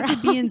still pussy got to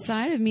be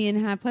inside of me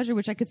and have pleasure,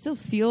 which I could still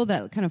feel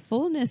that kind of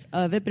fullness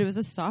of it. But it was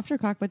a softer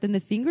cock. But then the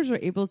fingers were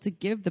able to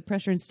give the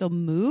pressure and still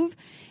move,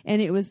 and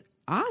it was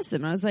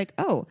awesome. And I was like,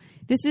 oh,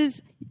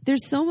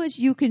 there's so much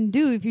you can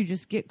do if you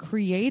just get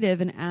creative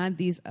and add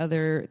these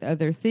other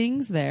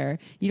things there.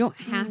 You don't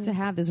have to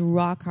have this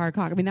rock hard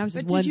cock. I mean, that was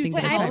just one thing. Did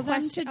that you I tell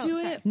tried. them to do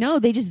it? No,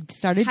 they just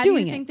started How doing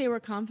do you it. think they were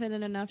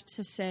confident enough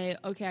to say,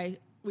 okay,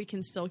 we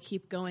can still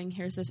keep going.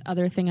 Here's this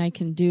other thing I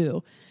can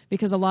do.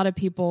 Because a lot of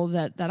people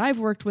that I've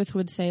worked with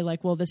would say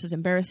like, well, this is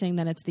embarrassing.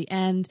 Then it's the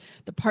end.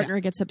 The partner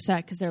gets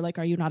upset because they're like,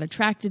 are you not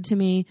attracted to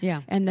me?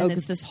 Yeah. And then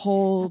it's this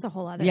whole, that's a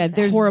whole other yeah, thing.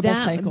 there's horrible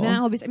that, cycle.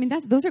 I mean,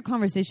 those are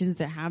conversations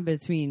to have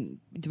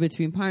between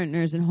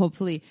partners, and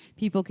hopefully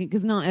people can,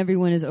 because not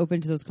everyone is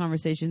open to those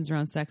conversations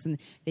around sex, and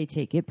they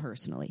take it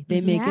personally.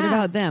 They make it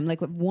about them.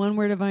 Like one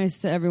word of advice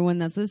to everyone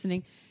that's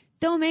listening: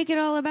 don't make it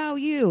all about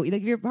you. Like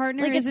if your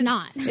partner, Like, it's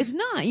not. It's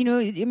not. You know,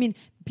 I mean,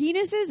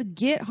 penises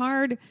get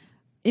hard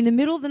in the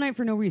middle of the night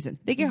for no reason.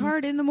 They get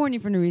hard in the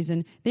morning for no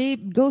reason. They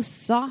go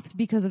soft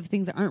because of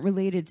things that aren't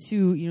related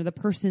to, you know, the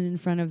person in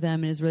front of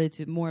them, and is related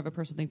to more of a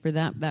personal thing for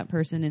that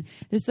person. And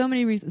there's so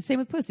many reasons. Same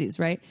with pussies,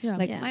 right? Yeah.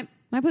 Like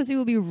my pussy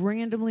will be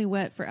randomly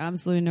wet for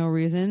absolutely no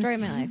reason. Story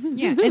of my life.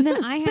 Yeah. And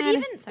then I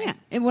had, sorry. yeah.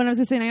 And what I was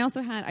going to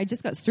say, and I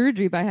just got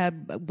surgery, but I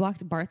had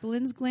blocked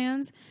Bartholin's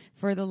glands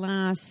for the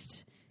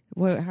last,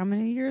 how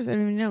many years? I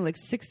don't even know, like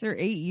 6 or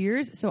 8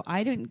 years. So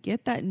I didn't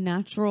get that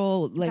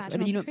natural, like,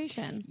 Vaginal you know,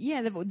 secretion.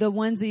 yeah, the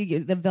ones that you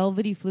get, the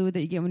velvety fluid that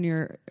you get when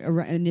you're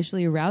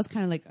initially aroused,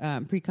 kind of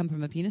like pre-cum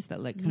from a penis,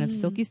 that like kind of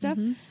silky stuff.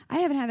 I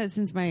haven't had that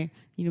since my,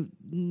 you know,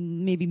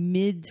 maybe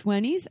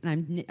mid-20s,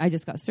 and I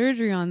just got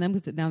surgery on them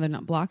because now they're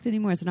not blocked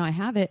anymore. So now I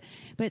have it.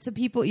 But so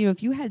people, you know,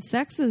 if you had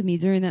sex with me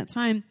during that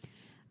time,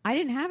 I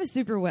didn't have a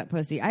super wet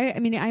pussy. I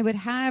mean, I would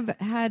have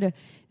had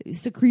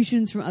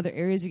secretions from other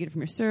areas you get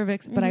from your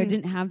cervix, but I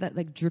didn't have that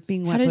like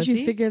dripping wet how did pussy.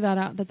 you figure that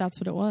out, that's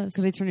what it was?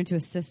 Because they turn into a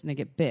cyst and they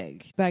get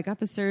big. But I got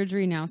the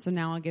surgery now, so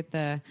now I'll get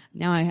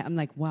I'm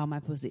like, wow, my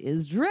pussy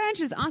is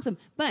drenched. It's awesome.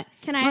 But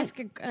Can I ask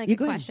a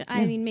question?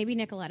 I mean, maybe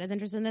Nicoletta's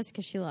interested in this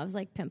because she loves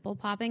like pimple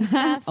popping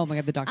stuff. Oh my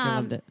God, the doctor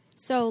loved it.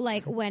 So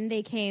like when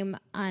they came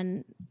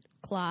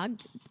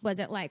unclogged, was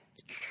it like...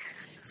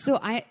 So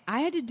I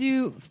had to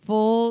do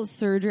full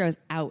surgery. I was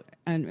out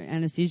on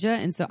anesthesia,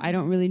 and so I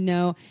don't really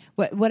know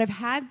what I've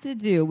had to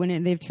do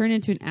when they've turned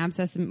into an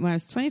abscess. When I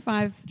was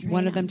 25,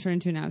 one of them turned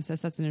into an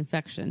abscess. That's an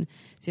infection.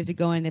 So you have to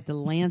go in, they have to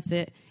lance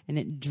it, and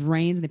it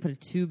drains, and they put a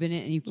tube in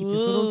it, and you keep this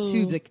little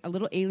tube, like a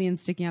little alien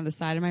sticking out the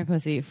side of my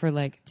pussy for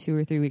like 2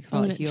 or 3 weeks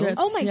while it heals. drips.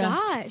 Oh my Yeah.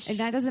 gosh. And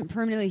that doesn't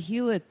permanently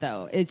heal it,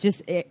 though. It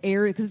just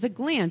air, because it's a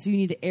gland, so you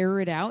need to air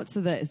it out so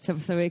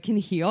it can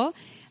heal.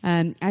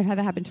 I've had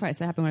that happen twice.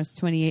 That happened when I was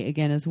 28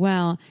 again as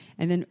well.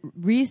 And then,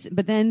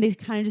 but then they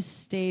kind of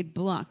just stayed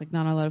blocked. Like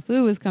not a lot of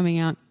fluid was coming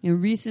out.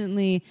 And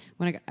recently,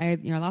 when I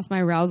lost my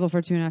arousal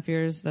for 2.5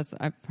 years.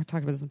 I've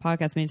talked about this in the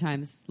podcast many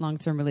times.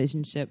 Long-term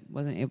relationship,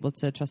 wasn't able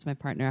to trust my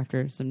partner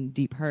after some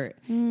deep hurt.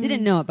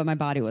 Didn't know it, but my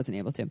body wasn't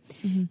able to.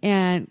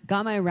 And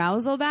got my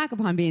arousal back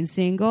upon being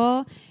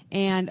single.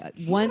 And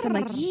once I'm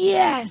like,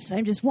 yes,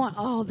 I just want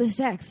all the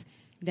sex.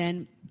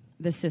 Then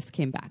the cyst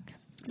came back.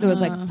 So it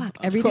was like, fuck,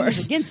 everything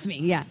is against me.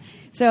 Yeah.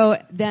 So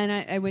then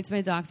I went to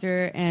my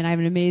doctor, and I have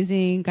an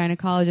amazing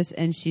gynecologist,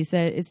 and she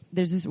said,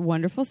 there's this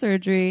wonderful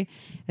surgery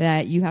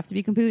that you have to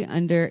be completely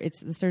under.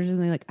 The surgery is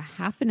only like a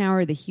half an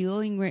hour. The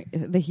healing rate,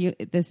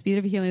 the speed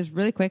of healing is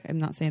really quick. I'm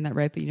not saying that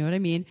right, but you know what I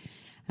mean.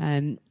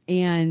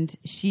 And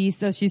she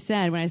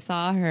said, when I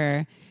saw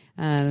her,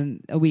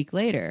 a week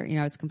later, you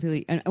know, I was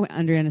completely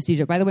under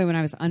anesthesia. By the way, when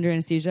I was under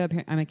anesthesia,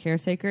 I'm a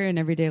caretaker in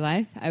everyday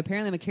life.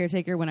 Apparently, I'm a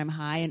caretaker when I'm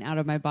high and out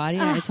of my body.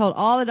 And I told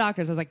all the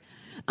doctors, I was like,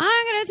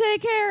 I'm going to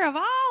take care of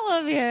all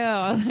of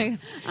you.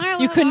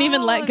 Like, You couldn't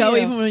even let go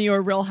even when you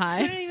were real I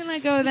high. couldn't even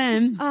let go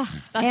then.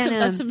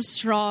 That's some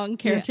strong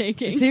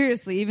caretaking. Yeah,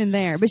 seriously, even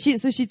there. But she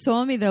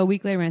told me though a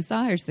week later when I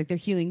saw her, she's like, they're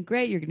healing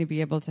great. You're going to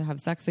be able to have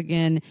sex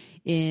again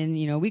in,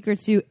 you know, a week or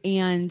two,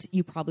 and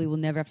you probably will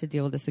never have to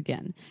deal with this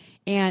again.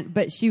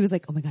 But she was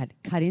like, oh my God,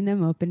 cutting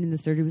them open in the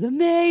surgery was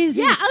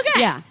amazing. Yeah,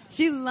 okay. Yeah.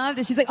 She loved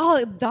it. She's like,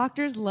 oh,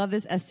 doctors love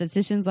this.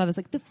 Estheticians love this.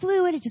 Like the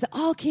fluid, it just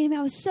all came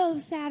out. It was so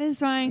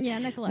satisfying. Yeah,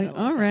 Nicoletta Like, loves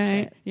all that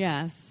right. shit.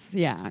 Yes.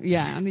 Yeah.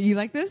 Yeah. You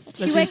like this?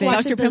 She like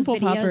watches Dr. those Pimple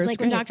Popper, videos, it's like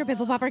when great. Dr.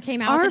 Pimple Popper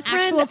came out Our with an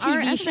friend, actual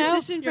our TV show.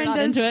 esthetician You're friend not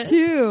does into it?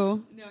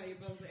 too. No, you're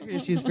both.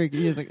 She's freaking.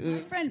 He's like,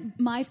 ugh.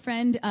 My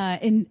friend,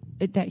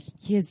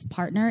 his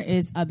partner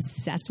is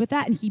obsessed with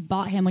that, and he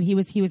bought him when he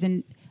was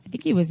in. I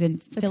think he was in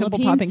Philippines. pimple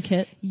popping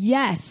kit.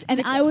 Yes,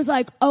 and I was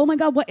like, oh my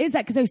god, what is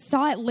that? Because I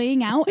saw it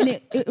laying out, and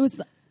it was,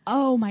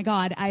 oh my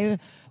god, I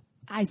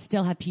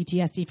still have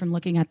PTSD from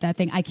looking at that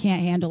thing. I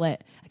can't handle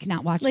it. I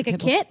cannot watch Like the a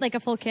kit? Like a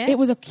full kit? It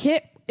was a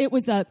kit. It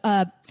was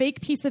a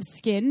fake piece of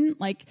skin,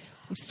 like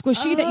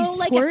squishy that you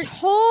like squirt. a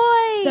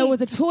toy. So it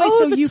was a toy. Oh,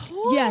 so the you,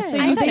 toy. yes. So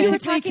I you thought you were basically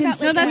talking can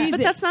about, like, squeeze but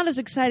it. that's not as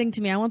exciting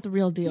to me. I want the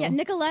real deal. Yeah,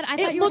 Nicolette. I thought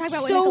It you were looked talking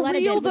about so what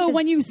Nicolette real did. though which is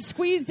when you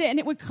squeezed it and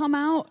it would come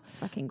out.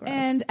 fucking gross.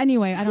 And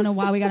anyway, I don't know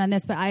why we got on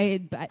this, but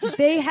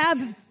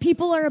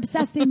people are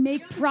obsessed. They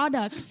make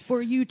products for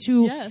you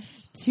to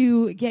Yes.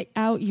 to get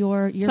out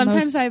your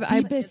Sometimes most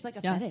I deepest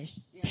fetish.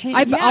 pain.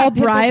 I'll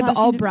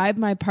pimple bribe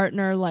my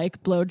partner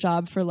like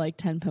blowjob for like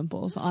 10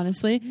 pimples.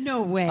 Honestly,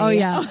 No way. Oh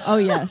yeah. Oh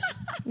yes.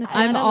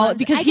 I'm all loves it.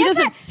 because I he guess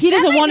doesn't that- he that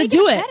doesn't might want to make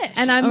do it a it, fetish.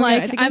 and I'm Oh, yeah, I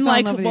like think I fell in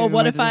love with well, you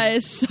what when if I I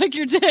suck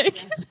your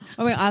dick?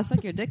 Oh wait, I'll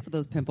suck your dick for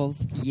those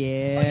pimples.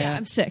 Yeah. Oh, yeah,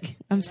 I'm sick.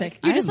 I'm sick.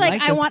 You're just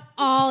like, I this. want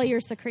all your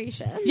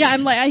secretions. Yeah,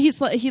 I'm like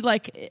he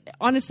like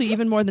honestly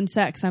even more than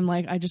sex. I'm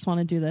like I just want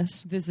to do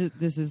this. This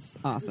is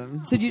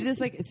awesome. So do you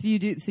just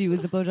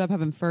was the blowjob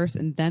happen first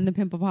and then the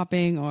pimple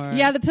popping, or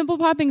Yeah, the pimple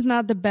popping's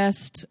not the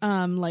best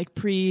like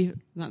pre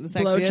not the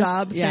sexiest?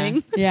 blowjob Yeah.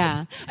 thing.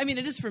 Yeah. I mean,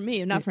 it is for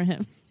me, not for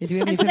him. Do we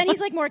have any And so then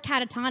he's like more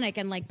catatonic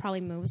and like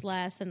probably moves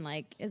less and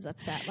like is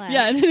upset less.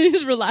 Yeah, and then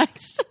he's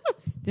relaxed.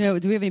 do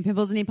we have any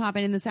pimples? Any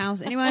popping in this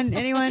house? Anyone?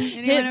 Hit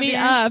over me here?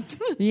 up.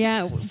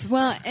 Yeah.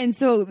 Well, and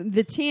so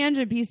the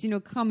tangent piece,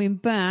 coming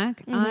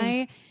back,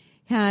 I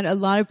had a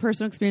lot of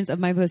personal experience of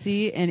my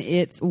pussy and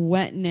its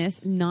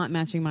wetness not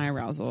matching my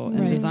arousal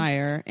and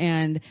desire.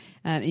 And,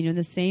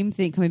 the same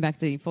thing, coming back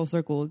to the full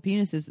circle with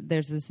penises,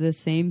 there's the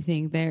same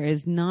thing there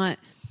is not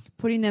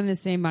putting them in the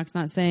same box,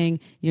 not saying,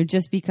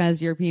 just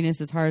because your penis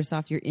is hard or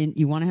soft,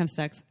 you want to have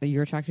sex, that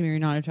you're attracted to me or you're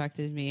not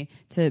attracted to me,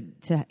 to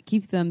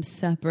keep them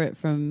separate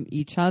from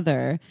each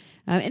other.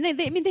 And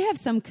they have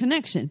some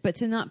connection, but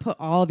to not put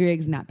all of your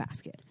eggs in that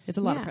basket. It's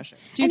a lot of pressure.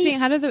 Do you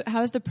think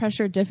how is the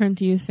pressure different?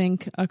 Do you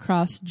think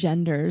across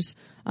genders?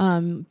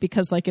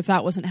 Because like if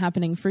that wasn't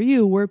happening for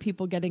you, were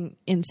people getting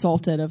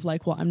insulted of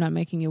like, well, I'm not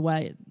making you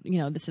wet,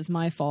 this is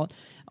my fault,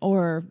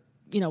 or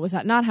was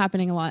that not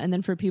happening a lot? And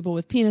then for people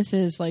with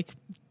penises, like,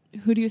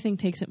 who do you think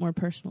takes it more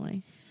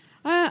personally?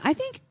 I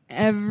think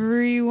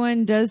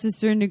everyone does to a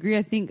certain degree.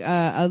 I think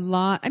a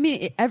lot. I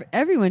mean,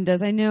 everyone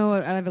does. I know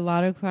I have a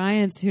lot of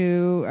clients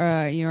who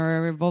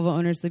are vulva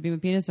owners sleeping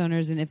with penis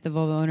owners, and if the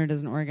vulva owner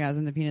doesn't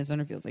orgasm, the penis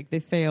owner feels like they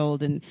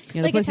failed, and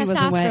like the pussy a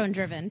wasn't wet.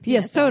 testosterone-driven.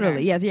 Yes,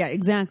 totally. Yeah,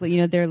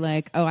 exactly. They're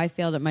like, oh, I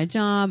failed at my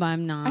job.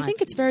 I'm not. I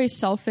think it's very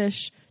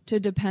selfish to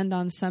depend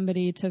on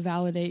somebody to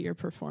validate your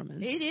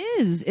performance. It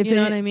is. You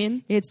know what I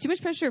mean? It's too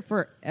much pressure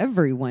for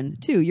everyone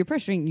too. You're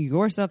pressuring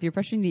yourself. You're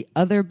pressuring the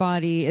other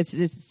body.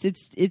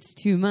 It's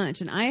too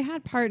much. And I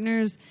had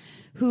partners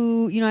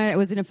who, I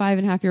was in a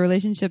 5.5-year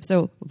relationship.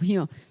 So,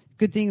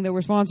 good thing that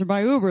we're sponsored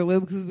by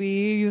Uberlube because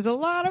we use a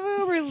lot of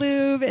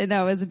Uberlube, and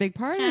that was a big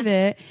part of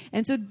it.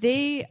 And so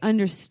they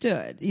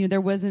understood.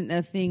 There wasn't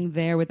a thing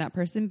there with that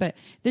person, but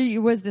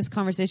there was this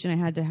conversation I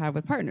had to have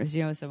with partners.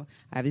 So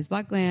I have these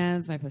black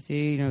glands, my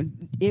pussy.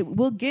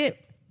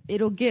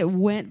 It'll get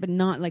wet, but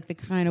not like the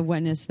kind of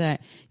wetness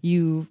that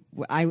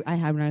I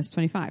had when I was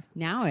 25.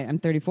 Now I'm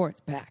 34.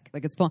 It's back.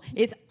 Like it's full.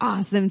 It's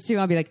awesome too.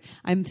 I'll be like,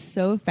 I'm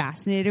so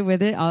fascinated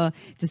with it. I'll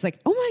just like,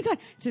 oh my God,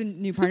 to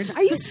new partners.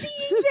 Are you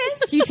seeing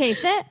this? Do you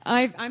taste it?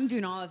 I'm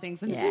doing all the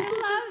things. I'm just like,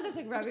 love this,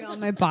 like rubbing on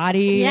my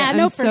body. Yeah, I'm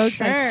no, so for excited.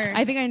 sure.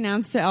 I think I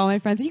announced to all my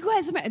friends, you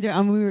guys,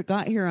 we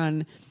got here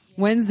on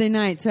Wednesday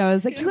night. So I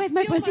was like, you guys,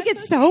 my pussy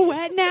gets so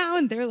wet now.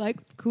 And they're like,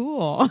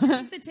 cool.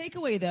 The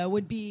takeaway, though,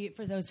 would be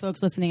for those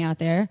folks listening out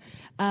there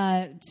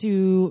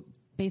to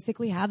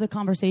basically have the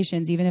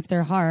conversations, even if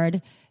they're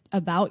hard,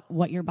 about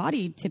what your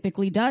body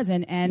typically does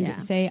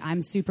and say,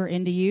 I'm super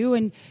into you,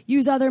 and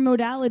use other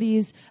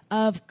modalities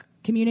of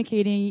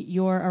communicating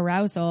your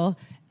arousal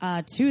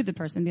to the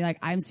person. Be like,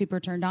 I'm super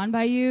turned on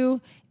by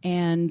you,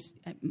 and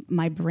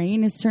my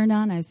brain is turned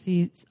on. I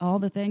see all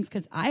the things,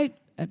 because I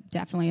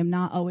definitely am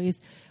not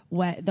always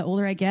wet. The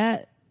older I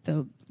get,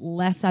 the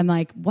less I'm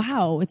like,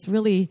 wow, it's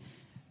really,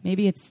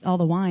 maybe it's all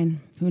the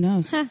wine. Who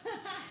knows?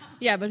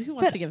 Yeah, but who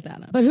wants to give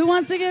that up? But who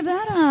wants to give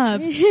that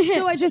up?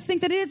 So I just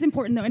think that it is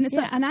important, though. And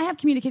and I have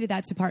communicated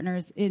that to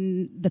partners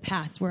in the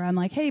past where I'm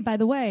like, hey, by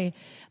the way,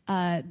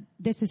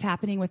 this is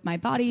happening with my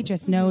body.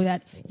 Just know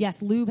that,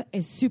 yes, lube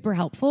is super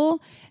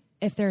helpful.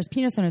 If there's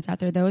penis owners out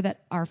there, though,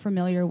 that are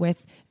familiar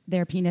with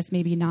their penis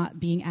maybe not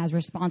being as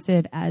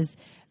responsive as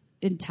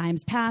in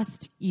times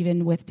past,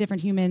 even with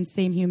different humans,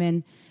 same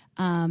human,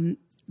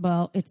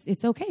 well,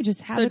 it's okay.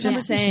 Just have So the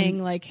just conversations.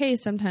 saying like, hey,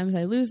 sometimes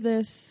I lose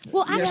this.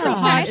 Well, You're actually, so sorry,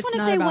 hot. I just It's want to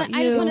not say about one.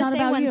 I just you. want It's to not say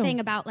about one you. thing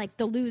about like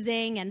the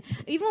losing, and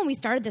even when we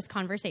started this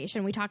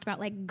conversation, we talked about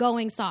like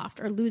going soft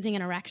or losing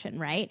an erection,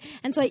 right?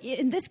 And so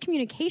in this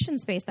communication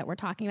space that we're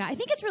talking about, I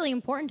think it's really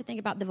important to think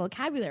about the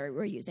vocabulary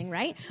we're using,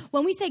 right?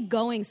 When we say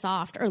going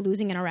soft or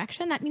losing an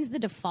erection, that means the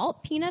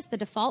default penis, the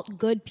default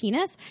good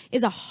penis,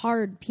 is a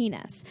hard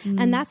penis,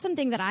 and that's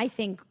something that I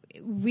think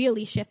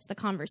really shifts the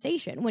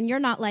conversation. When you're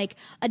not like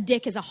a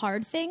dick is a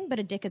hard thing, but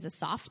a dick is a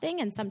soft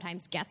thing and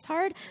sometimes gets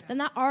hard, then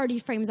that already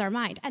frames our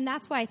mind. And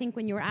that's why I think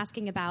when you were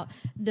asking about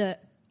the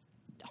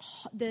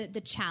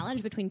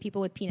challenge between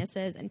people with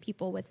penises and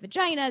people with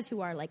vaginas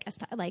who are like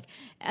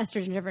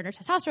estrogen driven or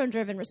testosterone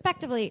driven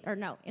respectively, or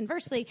no,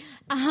 inversely,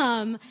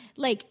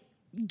 like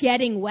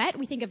getting wet,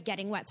 we think of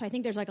getting wet. So I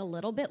think there's like a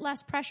little bit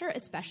less pressure,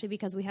 especially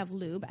because we have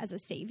lube as a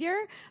savior.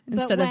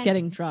 Instead of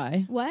getting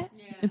dry. What?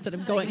 Instead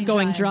of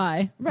going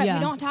dry. Right. Yeah.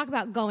 We don't talk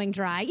about going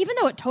dry, even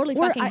though it totally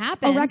Or fucking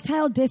happens.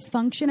 erectile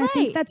dysfunction. I Right.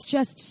 think that's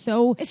just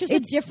so. It's just a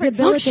different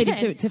debilitating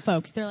function. to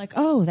folks. They're like,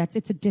 oh, it's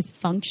a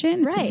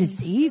dysfunction. Right. It's a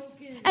disease.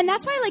 And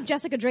that's why like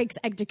Jessica Drake's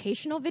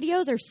educational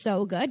videos are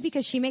so good,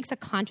 because she makes a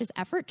conscious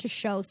effort to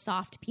show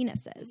soft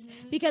penises.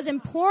 Because in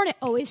porn, it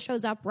always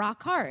shows up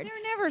rock hard.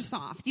 They're never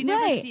soft. You never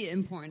Right. see it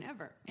in porn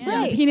ever. And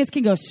Right. the penis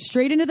can go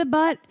straight into the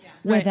butt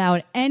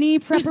without any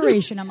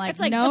preparation. I'm like, It's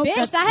like, no,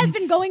 bitch, that has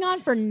been going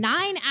on for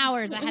 9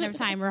 hours ahead of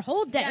time, or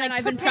whole day. And like,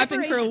 I've been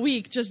prepping for a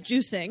week just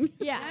juicing.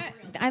 Yeah.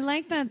 I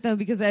like that though,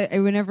 because I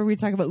whenever we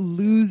talk about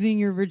losing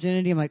your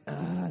virginity, I'm like,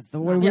 it's the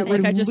word. Yeah, we're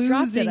like I just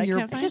dropped losing it. I your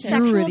can't find It's a it.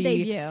 sexual purity.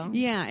 debut.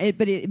 Yeah,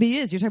 but it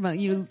is. You're talking about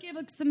Let's give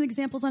some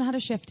examples on how to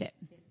shift it.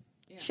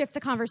 Shift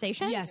the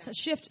conversation. Yes,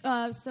 shift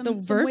some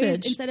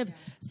verbiage. ways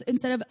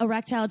instead of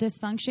erectile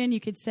dysfunction. You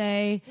could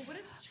say, What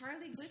is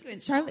Charlie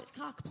Glickman? Charlie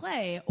cock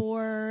play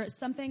or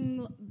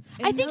something.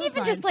 I think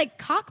even just like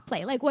cock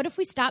play. Like, what if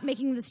we stop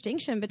making the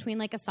distinction between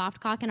like a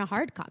soft cock and a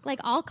hard cock? Like,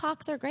 all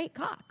cocks are great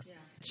cocks.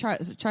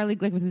 Charlie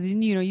Glickman says,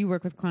 you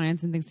work with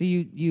clients and things, so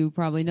you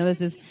probably know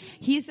this.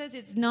 He says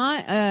it's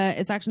not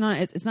it's actually not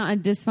it's not a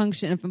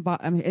dysfunction of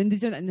and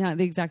these are not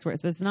the exact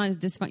words, but it's not a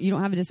dysfunction. You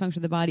don't have a dysfunction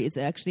of the body. It's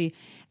actually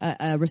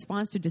a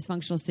response to a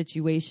dysfunctional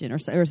situation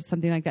or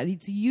something like that.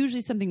 It's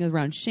usually something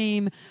around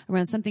shame,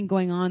 around something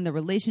going on in the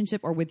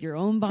relationship or with your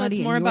own body. So it's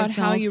and more about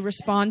how yourself. you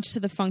respond to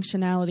the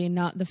functionality,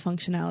 not the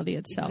functionality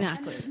itself.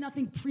 Exactly. There's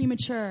nothing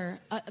premature.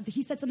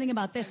 He said something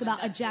about this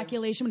about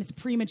ejaculation when it's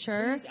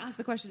premature. Just ask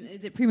the question: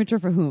 is it premature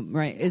for whom?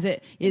 Right? Is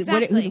it?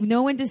 Exactly.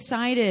 No one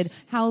decided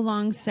how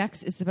long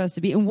sex is supposed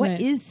to be, and what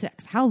is Right.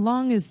 sex? How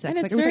long is sex?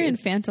 And it's Like, very we're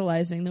talking-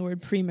 infantilizing, the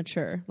word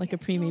premature, like a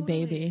preemie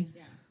baby.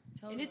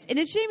 and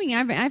it's shaming.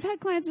 I've had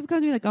clients have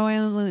come to me like, "Oh, I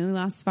only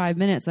last 5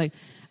 minutes." Like,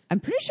 I'm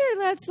pretty sure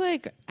that's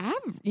like,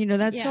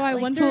 that's So I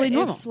like, wonder totally if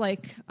normal.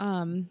 like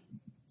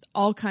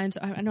all kinds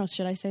I don't know,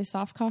 should I say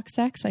soft cock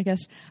sex? I guess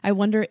I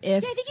wonder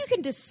if Yeah, I think you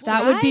can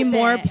describe that would be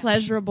more it.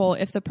 pleasurable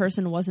if the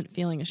person wasn't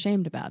feeling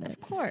ashamed about it. Of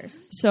course.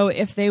 So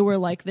if they were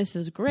like, this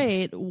is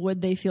great,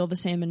 would they feel the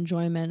same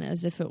enjoyment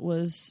as if it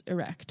was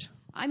erect?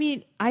 I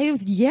mean,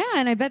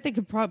 and I bet they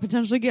could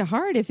potentially get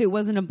hard if it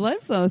wasn't a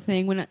blood flow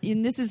thing.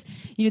 And this is,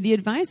 the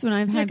advice when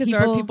I've Yeah, had because there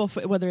are people,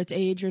 whether it's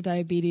age or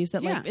diabetes,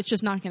 that like Yeah. it's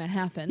just not going to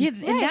happen. Yeah, Right.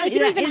 and that, Like, you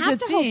don't that even is have a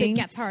to hope it thing.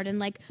 gets hard and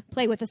like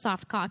play with a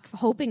soft cock,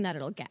 hoping that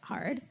it'll get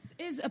hard.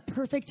 Is a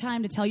perfect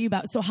time to tell you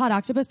about. So Hot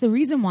Octopus, the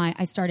reason why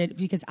I started,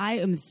 because I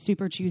am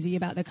super choosy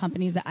about the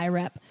companies that I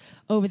rep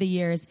over the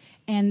years,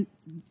 and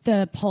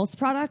the Pulse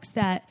products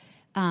that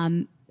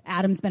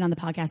Adam's been on the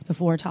podcast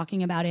before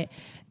talking about it.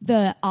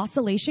 The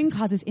oscillation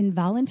causes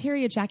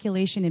involuntary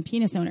ejaculation in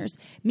penis owners,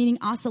 meaning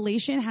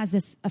oscillation has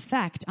this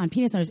effect on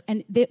penis owners.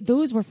 And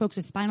those were folks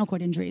with spinal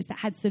cord injuries that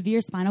had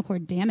severe spinal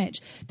cord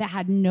damage, that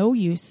had no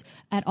use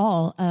at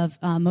all of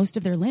most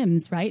of their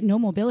limbs, right? No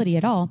mobility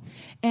at all.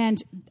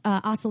 And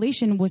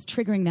oscillation was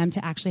triggering them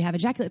to actually have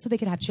ejaculate so they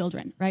could have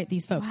children, right?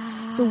 These folks.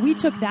 Wow. So we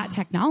took that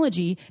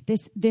technology,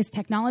 this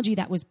technology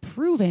that was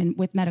proven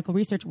with medical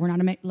research. We're not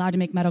allowed to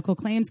make medical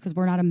claims because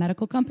we're not a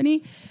medical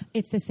company.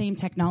 It's the same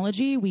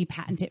technology. We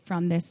patent it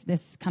from this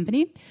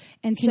company.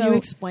 And Can you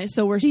explain?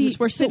 So we're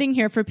sitting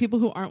here for people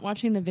who aren't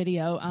watching the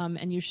video,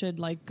 and you should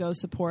like go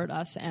support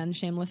us and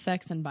Shameless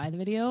Sex and buy the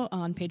video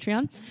on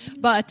Patreon.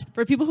 But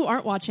for people who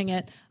aren't watching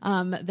it,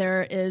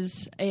 there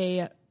is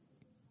a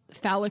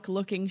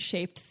phallic-looking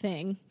shaped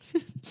thing.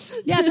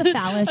 Yeah, it's a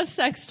phallus. A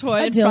sex toy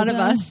A in front of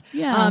dildo. us.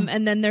 Yeah.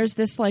 And then there's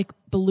this like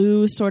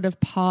blue sort of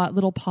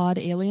little pod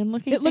alien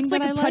looking It looks thing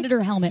like that a I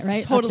Predator helmet,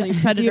 right? Totally,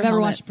 Have Predator you ever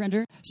helmet. watched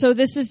Predator? So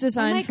this is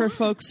designed my for God.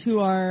 folks who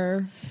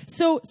are...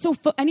 So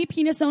any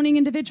penis owning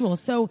individual.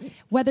 So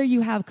whether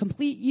you have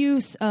complete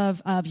use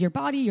of your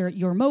body,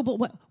 your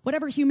mobile,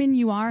 whatever human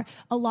you are,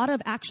 a lot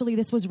of actually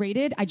this was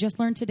rated. I just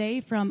learned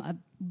today from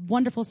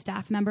wonderful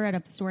staff member at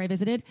a store I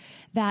visited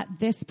that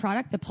this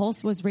product, the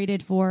Pulse, was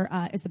rated for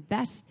is the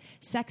best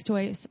sex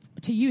toy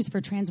to use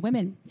for trans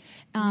women.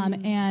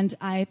 And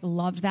I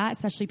loved that,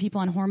 especially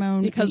people on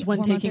hormone. Because when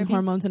hormone taking therapy.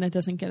 hormones and it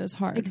doesn't get as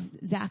hard.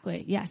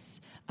 Exactly.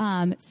 Yes.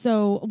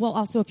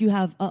 Also, if you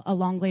have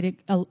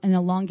an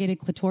elongated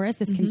clitoris,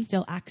 this can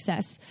still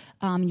access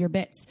your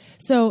bits.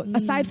 So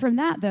aside from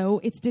that, though,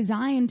 it's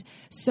designed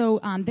so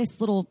this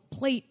little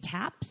plate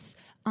taps,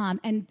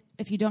 and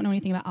if you don't know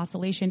anything about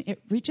oscillation,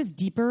 it reaches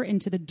deeper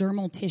into the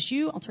dermal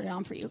tissue. I'll turn it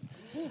on for you.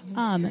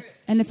 And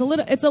it's a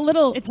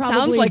little. It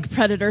sounds like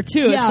Predator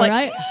too. Yeah, it's like,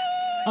 right.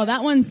 Oh,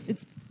 that one's.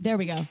 There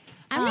we go.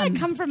 I'm going to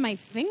come from my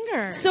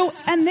fingers. So,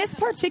 and this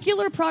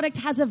particular product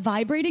has a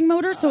vibrating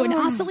motor. So an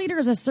oscillator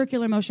is a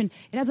circular motion.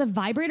 It has a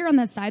vibrator on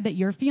the side that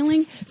you're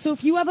feeling. So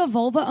if you have a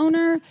vulva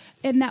owner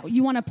and that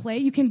you want to play,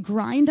 you can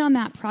grind on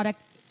that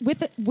product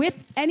with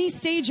any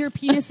stage your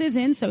penis is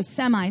in. So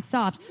semi,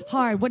 soft,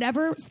 hard,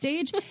 whatever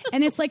stage.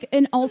 And it's like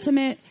an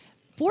ultimate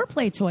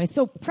foreplay toy.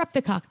 So prep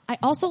the cock. I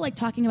also like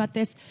talking about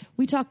this.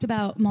 We talked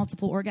about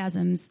multiple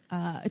orgasms.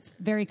 It's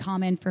very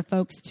common for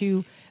folks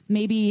to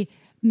maybe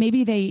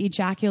they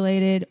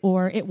ejaculated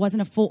or it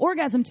wasn't a full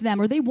orgasm to them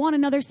or they want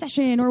another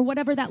session or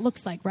whatever that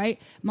looks like, right?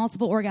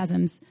 Multiple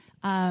orgasms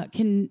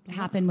can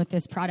happen with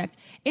this product.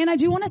 And I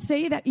do want to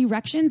say that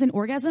erections and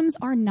orgasms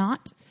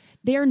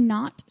they're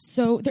not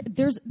so,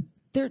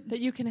 that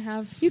you can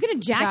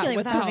ejaculate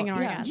without having an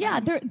orgasm. Yeah,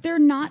 they're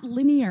not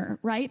linear,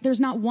 right? There's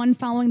not one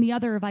following the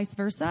other or vice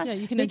versa. Yeah,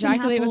 you can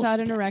ejaculate without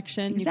an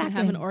erection. Exactly. You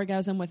can have an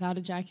orgasm without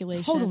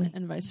ejaculation,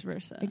 and vice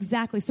versa.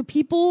 Exactly. So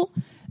people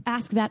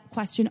ask that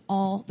question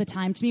all the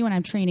time to me when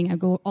I'm training. I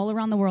go all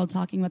around the world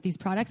talking about these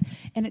products,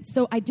 and it's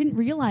so I didn't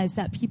realize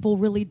that people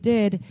really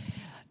did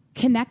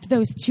connect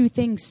those two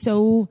things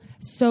so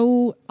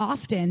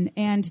often.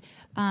 And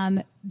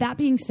that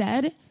being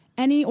said,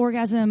 any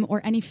orgasm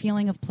or any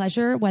feeling of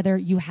pleasure, whether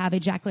you have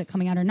ejaculate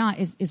coming out or not,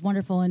 is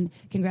wonderful, and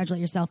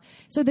congratulate yourself.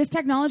 So this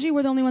technology,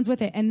 we're the only ones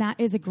with it, and that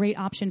is a great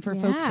option for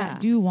folks that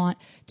do want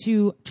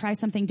to try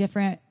something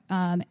different,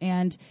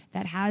 and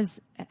that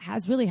has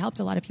really helped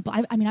a lot of people.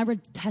 I mean, I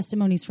read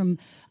testimonies from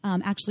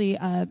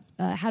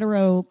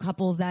hetero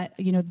couples that,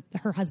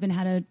 her husband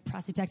had a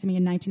prostatectomy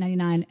in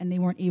 1999, and they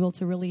weren't able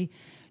to really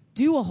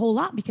do a whole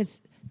lot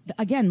because,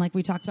 again, like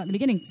we talked about in the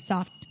beginning,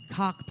 soft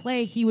cock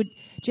play, he would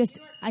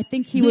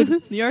New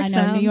York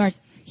sounds. New York.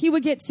 He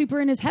would get super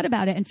in his head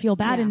about it and feel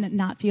bad and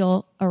not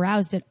feel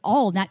aroused at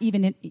all, not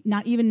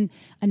even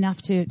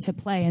enough to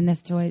play, and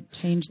this toy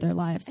changed their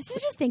lives. This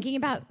is just thinking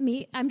about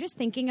me. I'm just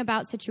thinking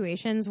about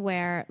situations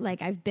where,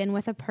 like, I've been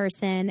with a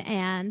person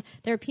and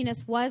their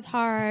penis was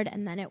hard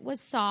and then it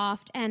was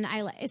soft, and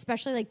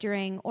especially like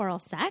during oral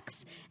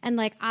sex, and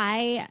like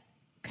I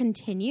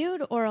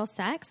continued oral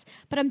sex,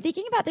 but I'm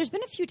thinking about there's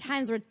been a few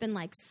times where it's been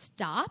like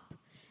stop.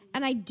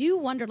 And I do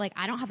wonder, like,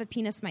 I don't have a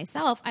penis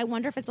myself. I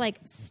wonder if it's like,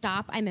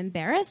 stop, I'm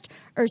embarrassed,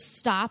 or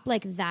stop,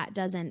 like, that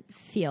doesn't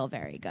feel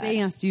very good. They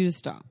asked you to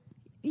stop.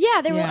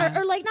 Yeah, they were,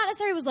 or like, not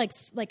necessarily was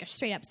like a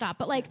straight up stop,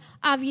 but like,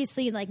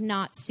 obviously, like,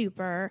 not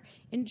super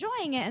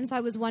enjoying it. And so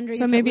I was wondering.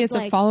 So maybe it's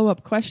like, a follow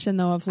up question,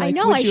 though, of like,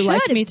 would you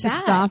like me to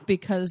stop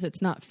because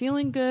it's not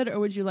feeling good, or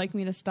would you like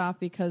me to stop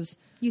because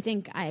you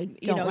think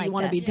you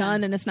want to be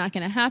done and it's not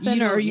going to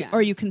happen, or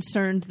are you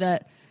concerned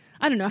that?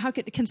 I don't know. How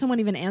can someone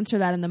even answer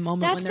that in the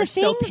moment when they're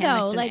so panicked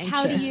and like, anxious?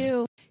 How do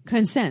you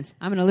consent?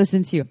 I'm going to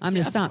listen to you. I'm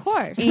going to stop. Of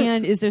course.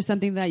 And is there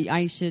something that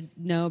I should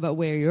know about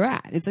where you're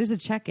at? It's just a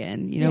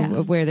check-in,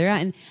 of where they're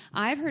at. And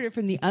I've heard it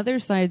from the other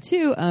side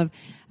too of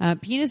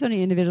penis-owning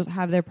individuals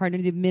have their partner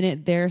the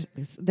minute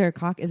their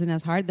cock isn't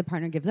as hard, the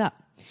partner gives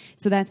up.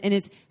 So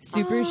it's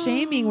super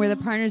shaming where the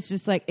partner's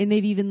just like, and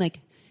they've even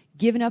like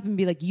given up and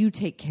be like, you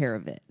take care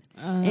of it.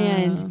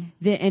 And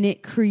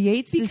it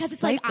creates because this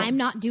it's cycle. like I'm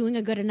not doing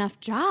a good enough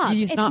job.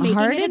 It's not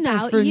hard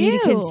enough for me to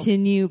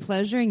continue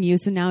pleasuring you.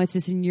 So now it's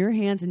just in your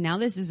hands, and now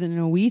this isn't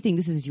a we thing.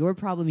 This is your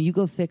problem. You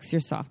go fix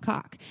your soft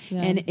cock,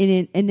 and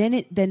then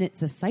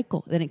it's a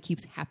cycle. Then it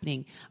keeps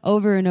happening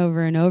over and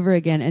over and over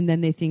again, and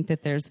then they think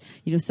that there's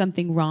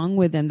something wrong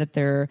with them, that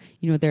they're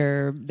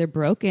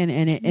broken,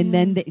 and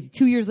then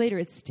 2 years later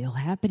it's still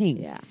happening.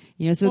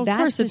 Yeah, so of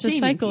course it's a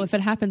cycle. Piece. If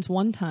it happens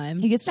one time,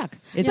 you get stuck.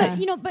 But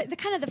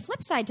the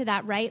flip side to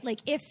that, right? Like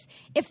if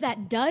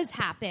that does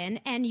happen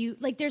and you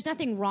like, there's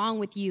nothing wrong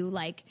with you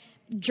like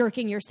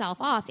jerking yourself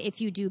off if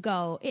you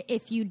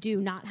do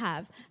not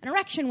have an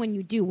erection when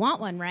you do want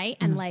one, right?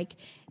 And like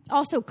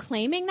also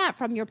claiming that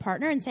from your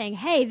partner and saying,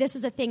 hey, this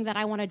is a thing that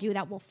I want to do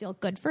that will feel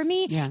good for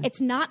me. Yeah.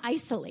 It's not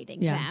isolating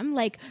them.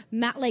 Like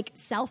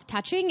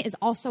self-touching is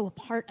also a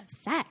part of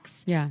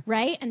sex. Yeah.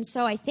 Right? And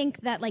so I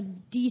think that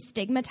like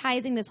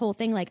destigmatizing this whole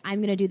thing, like I'm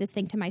going to do this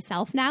thing to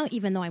myself now,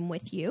 even though I'm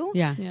with you.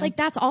 Yeah. Like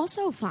that's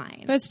also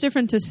fine. But it's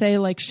different to say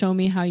like, show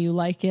me how you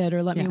like it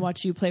or let me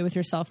watch you play with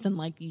yourself than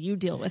like you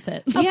deal with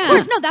it. Of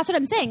course. No, that's what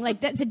I'm saying.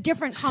 Like that's a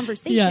different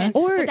conversation. Yeah.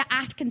 Or the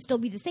act can still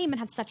be the same and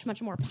have such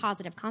much more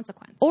positive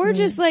consequence. Or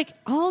just like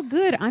all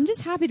good. I'm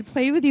just happy to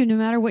play with you no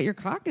matter what your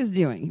cock is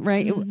doing,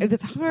 right? If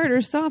it's hard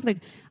or soft, like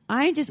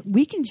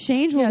we can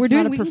change what we're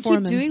doing. We can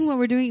keep doing what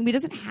we're doing. It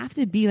doesn't have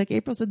to be, like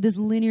April said, this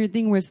linear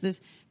thing where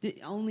it's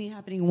only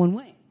happening one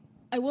way.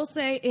 I will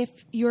say,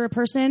 if you're a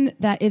person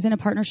that is in a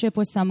partnership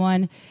with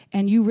someone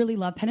and you really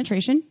love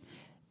penetration,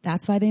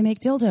 that's why they make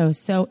dildos.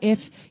 So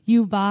if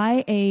you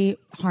buy a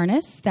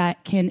harness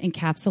that can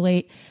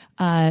encapsulate,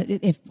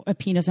 if a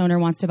penis owner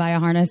wants to buy a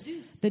harness,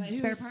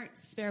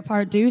 spare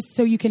part deuce,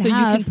 so you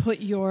can put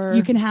your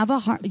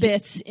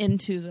bits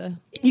into the.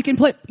 You can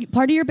put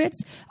part of your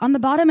bits on the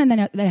bottom, and then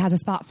it has a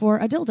spot for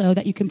a dildo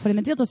that you can put in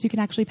the dildo, so you can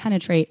actually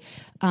penetrate.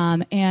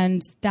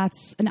 And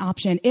that's an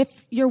option.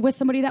 If you're with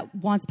somebody that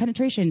wants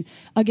penetration,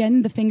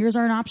 again, the fingers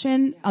are an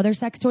option. Other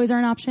sex toys are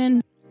an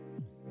option.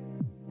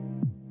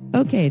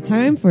 Okay,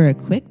 time for a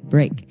quick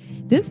break.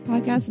 This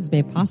podcast is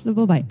made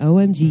possible by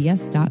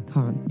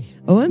OMGYes.com.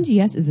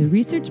 OMGYes is a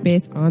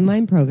research-based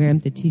online program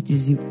that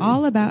teaches you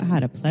all about how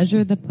to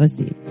pleasure the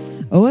pussy.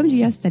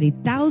 OMGYes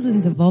studied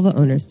thousands of vulva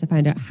owners to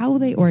find out how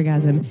they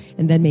orgasm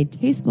and then made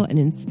tasteful and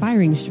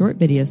inspiring short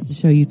videos to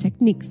show you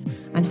techniques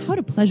on how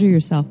to pleasure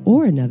yourself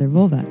or another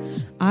vulva.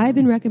 I've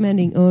been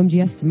recommending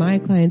OMGYes to my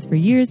clients for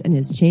years and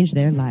it's changed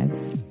their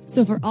lives.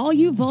 So for all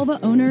you vulva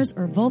owners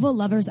or vulva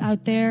lovers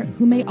out there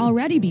who may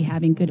already be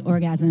having good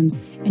orgasms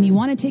and you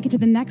want to take it to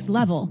the next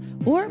level,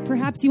 or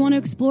perhaps you want to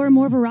explore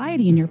more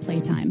variety in your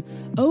playtime,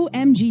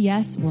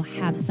 OMGYes will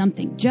have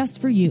something just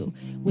for you.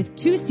 With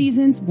 2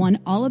 seasons, one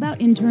all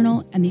about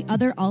internal and the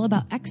other all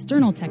about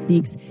external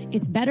techniques,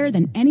 it's better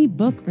than any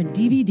book or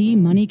DVD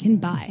money can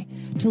buy.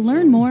 To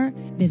learn more,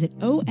 visit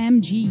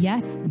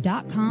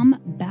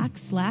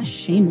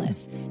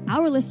omgyes.com/shameless.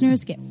 Our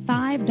listeners get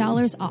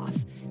 $5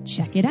 off.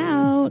 Check it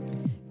out.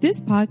 This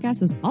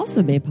podcast was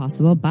also made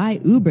possible by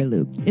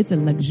Uberlube. It's a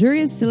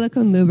luxurious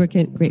silicone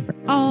lubricant great for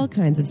all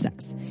kinds of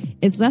sex.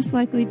 It's less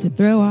likely to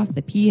throw off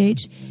the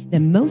pH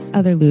than most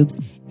other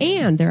lubes,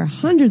 and there are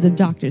hundreds of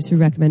doctors who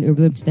recommend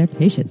Uberlube to their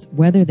patients,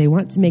 whether they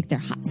want to make their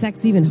hot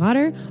sex even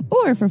hotter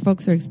or for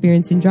folks who are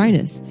experiencing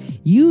dryness.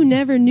 You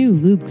never knew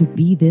lube could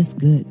be this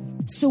good.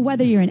 So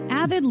whether you're an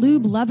avid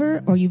lube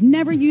lover or you've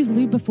never used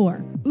lube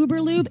before,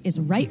 Uberlube is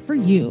right for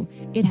you.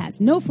 It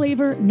has no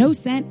flavor, no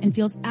scent, and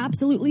feels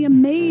absolutely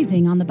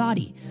amazing on the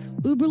body.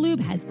 Uberlube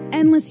has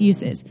endless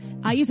uses.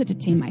 I use it to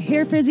tame my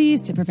hair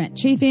frizzies, to prevent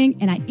chafing,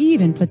 and I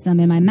even put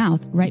some in my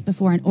mouth right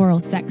before an oral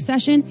sex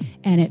session,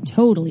 and it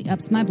totally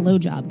ups my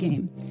blowjob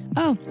game.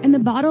 Oh, and the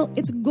bottle,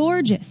 it's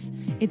gorgeous.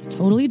 It's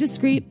totally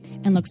discreet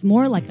and looks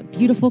more like a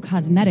beautiful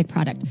cosmetic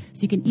product,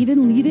 so you can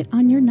even leave it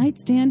on your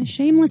nightstand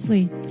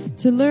shamelessly.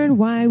 To learn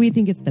why we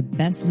think it's the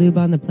best lube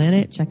on the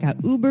planet, check out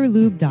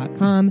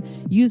uberlube.com.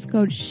 Use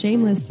code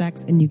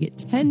SHAMELESSSEX and you get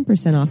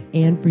 10% off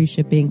and free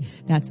shipping.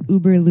 That's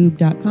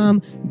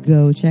uberlube.com.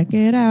 Go check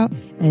it out.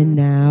 And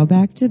now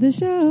back to the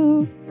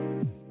show.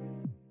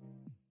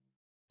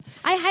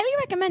 I highly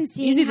recommend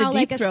Easy seeing to how deep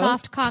like a throat.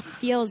 soft cock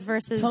feels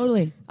versus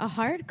Totally. a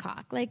hard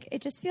cock. Like it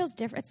just feels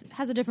different. It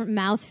has a different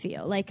mouth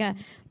feel, like a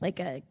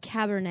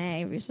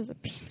Cabernet versus a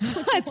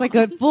Pinot. It's like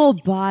a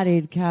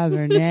full-bodied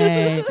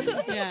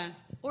Cabernet. Yeah.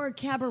 Or a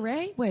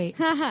cabaret? Wait.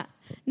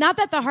 Not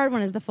that the hard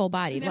one is the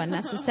full-bodied one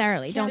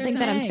necessarily. Don't think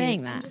that I'm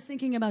saying that. I'm just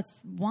thinking about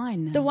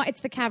wine. It's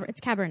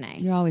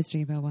Cabernet. You're always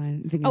drinking about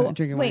wine. Thinking Oh, about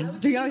drinking wait. wine.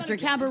 You're always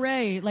drinking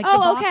cabaret, like Oh, the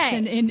box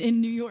okay.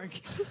 in New York.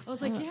 I was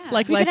like, yeah.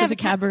 Like We life could is have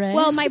a cabaret.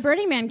 Well, my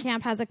Burning Man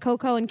camp has a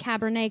cocoa and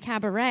Cabernet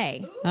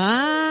cabaret.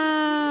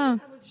 Ah,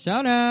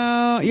 shout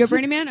out. You a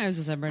Burning Man? I was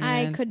just a Burning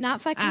Man. I could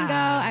not fucking go.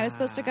 I was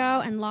supposed to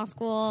go, and law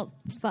school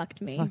fucked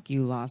me. Fuck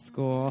you, law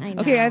school. I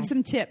know. Okay, I have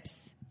some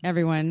tips,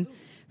 everyone,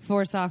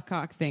 for soft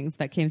cock things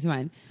that came to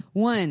mind.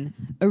 One,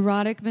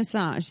 erotic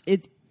massage.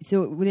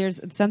 There's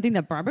something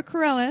that Barbara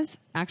Corrales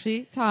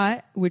actually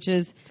taught, which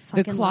is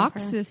the Fucking clock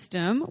love her.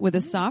 system with a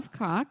soft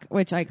cock,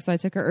 so I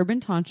took her Urban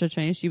Tantra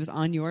training. She was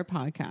on your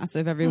podcast. So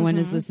if everyone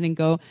is listening,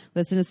 go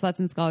listen to Sluts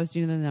and Scholars. Do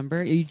you know the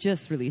number? You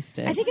just released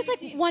it. I think it's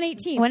like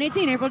 118.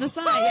 118, April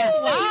Desai. Yeah.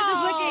 Wow. She was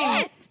just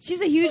looking.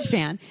 She's a huge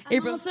fan.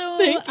 April.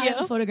 I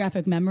have a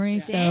photographic memory,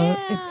 so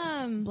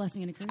Damn.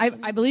 blessing and a curse.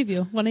 I believe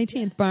you.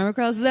 118. Barbara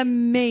Corrales is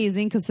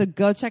amazing. So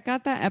go check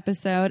out that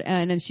episode.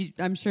 And then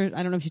I'm sure,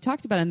 I don't know if she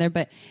talked about it in there,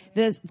 but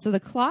so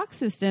the clock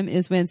system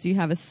is when, so you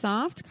have a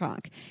soft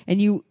cock and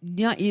so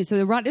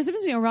there's a difference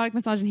between erotic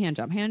massage and hand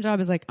job. Hand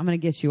job is like, I'm going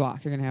to get you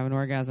off. You're going to have an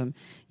orgasm,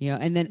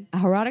 and then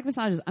erotic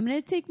massage is, I'm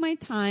going to take my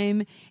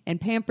time and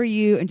pamper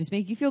you and just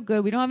make you feel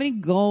good. We don't have any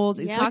goals.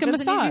 Yeah, Cock like a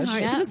doesn't need to be massage.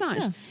 hard. Yeah. It's a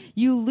massage.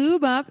 You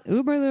lube up,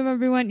 Uber lube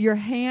everyone, your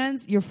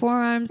hands, your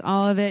forearms,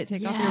 all of it.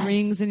 Take off your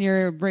rings and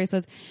your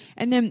bracelets.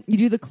 And then you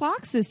do the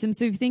clock system.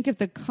 So if you think of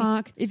the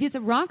cock, if it's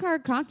a rock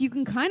hard cock, you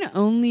can kind of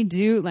only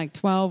do like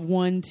 12,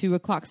 1, 2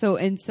 o'clock. So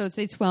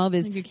say 12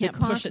 is You can't the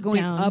cock push it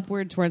going down.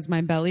 upward towards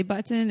my belly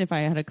button if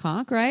I had a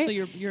cock, right? So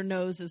your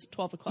nose is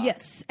 12 o'clock.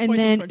 Yes, and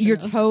Pointing then towards your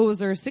nose.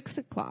 toes are 6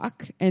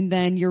 o'clock, and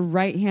then your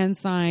right hand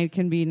side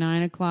can be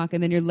 9 o'clock,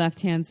 and then your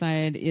left hand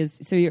side is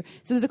so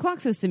there's a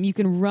clock system. You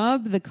can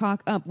rub the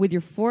cock up with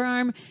your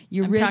forearm,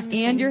 your I'm wrist,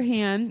 practicing. and your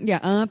hand,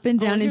 up and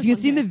down. If here's you've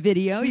one seen here. the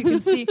video, you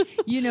can see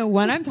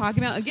what I'm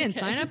talking about. Again,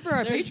 sign up for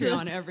our There's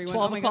Patreon, the everyone.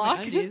 12 oh my God, my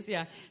o'clock. undies.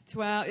 Yeah,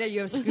 12. Yeah, you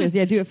have screws.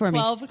 Yeah, do it for me.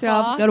 12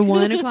 o'clock. Go to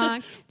 1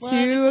 o'clock, 1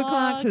 2 o'clock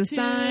o'clock, to the 2.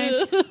 side.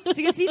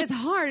 So you can see if it's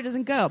hard, it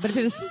doesn't go. But if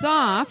it was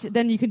soft,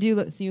 then you could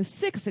do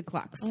 6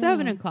 o'clock,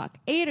 7 o'clock,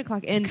 8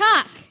 o'clock, and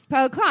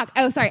o'clock.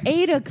 Oh, sorry,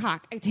 8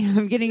 o'clock. Damn,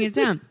 I'm getting it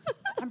down.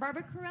 And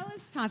Barbara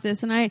Corellis taught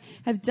this, and I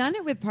have done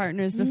it with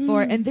partners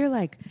before, and they're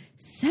like,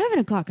 7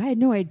 o'clock. I had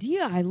no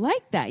idea. I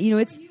like that. You know,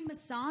 it's Are you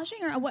massaging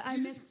or what? I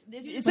missed.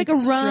 it's like a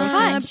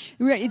rub.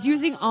 Right, it's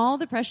using all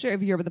the pressure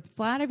of the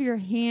flat of your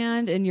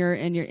hand and your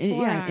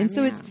yeah. And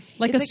so it's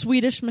Like it's a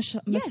Swedish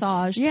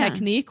massage Yeah.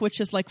 technique,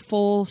 which is like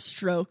full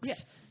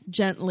strokes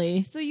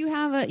gently. So you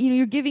have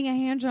you're giving a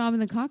hand job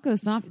and the cock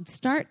goes soft.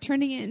 Start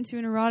turning it into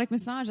an erotic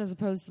massage as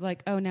opposed to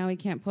like, oh, now he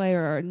can't play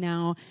or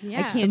now I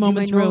Yeah. can't The do my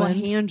moment's normal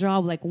ruined. hand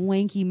job like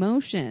wanky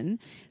motion.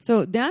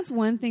 So that's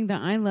one thing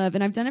that I love,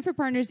 and I've done it for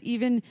partners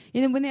even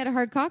when they had a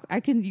hard cock.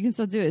 You can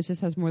still do it. It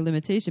just has more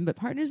limitation. But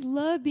partners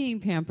love being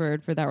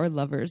pampered for that, or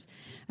lovers.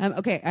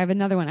 Okay, I have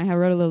another one. I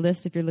wrote a little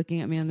list if you're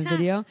looking at me on the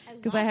video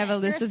because I have a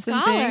list You're a of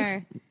some scholar.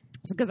 things.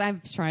 Because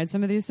I've tried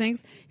some of these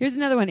things. Here's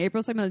another one.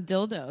 April's talking about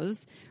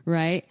dildos,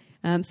 right?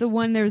 So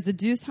one, there's the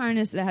Deuce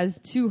harness that has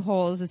 2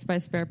 holes. It's by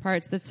spare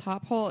parts. The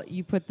top hole,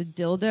 you put the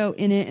dildo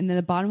in it, and then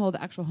the bottom hole,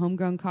 the actual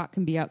homegrown cock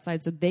can be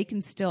outside. So they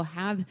can still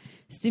have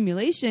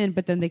stimulation,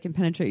 but then they can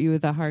penetrate you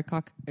with a hard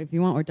cock if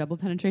you want, or double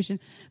penetration.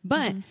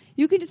 But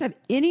you can just have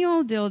any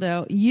old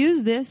dildo.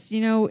 Use this,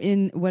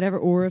 in whatever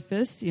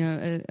orifice,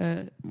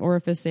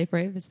 orifice safe,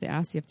 right? If it's the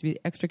ass, you have to be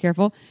extra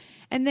careful.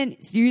 And then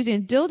so you're using a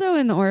dildo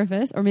in the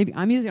orifice, or maybe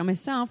I'm using it on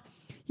myself.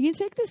 You can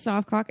take the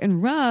soft cock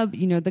and rub,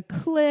 the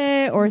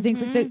clit or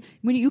things like that.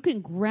 When you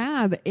can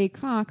grab a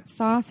cock,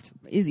 soft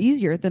is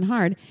easier than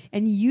hard,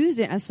 and use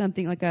it as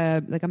something like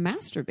a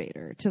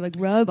masturbator to like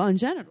rub on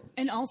genitals.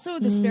 And also,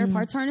 the spare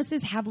parts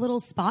harnesses have little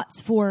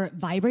spots for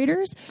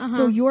vibrators.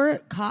 So your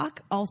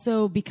cock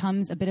also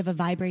becomes a bit of a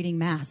vibrating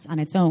mass on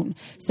its own.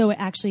 So it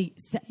actually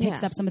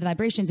picks up some of the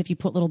vibrations if you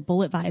put little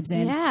bullet vibes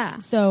in. Yeah.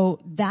 So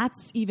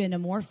that's even a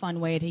more fun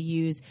way to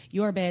use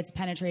your bits,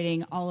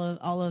 penetrating all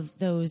of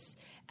those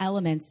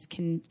elements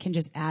can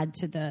just add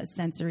to the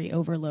sensory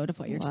overload of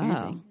what you're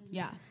experiencing.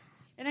 Yeah.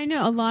 And I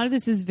know a lot of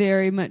this is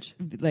very much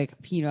like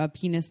a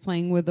penis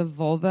playing with a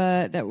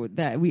vulva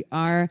that we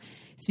are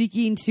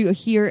speaking to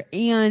here,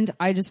 and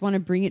I just want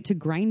to bring it to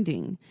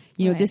grinding.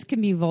 This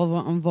can be vulva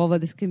on vulva,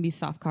 this can be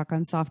soft cock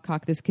on soft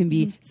cock, this can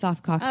be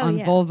soft cock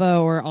on vulva,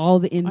 or all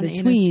the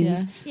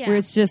in-betweens, where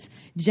it's just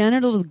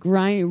genitals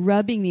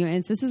rubbing you.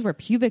 And this is where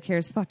pubic hair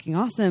is fucking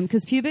awesome,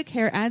 because pubic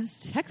hair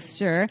adds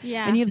texture,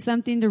 and you have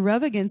something to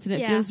rub against,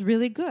 and it feels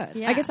really good.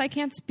 Yeah. I guess I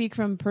can't speak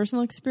from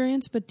personal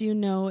experience, but do you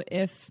know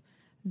if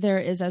there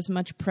is as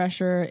much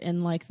pressure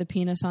in like the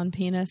penis on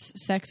penis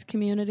sex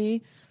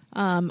community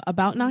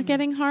about not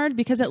getting hard?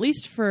 Because at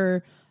least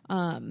for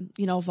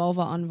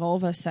vulva on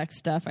vulva sex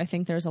stuff, I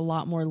think there's a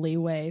lot more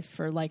leeway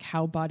for like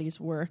how bodies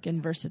work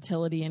and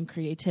versatility and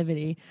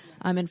creativity.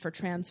 And for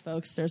trans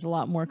folks, there's a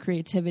lot more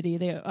creativity.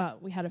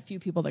 We had a few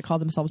people that call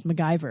themselves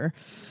MacGyver,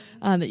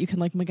 that you can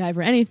like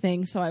MacGyver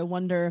anything. So I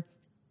wonder,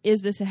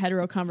 is this a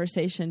hetero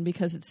conversation?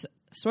 Because it's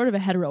sort of a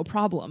hetero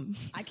problem.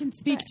 I can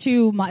speak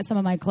to some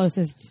of my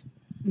closest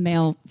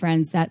male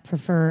friends that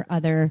prefer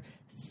other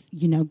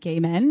gay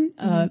men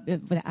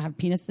that have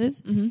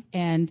penises,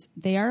 and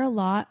they are a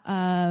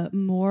lot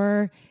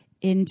more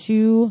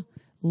into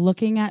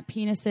looking at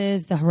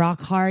penises, the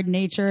rock hard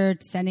nature,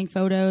 sending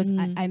photos.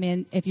 I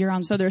mean, if you're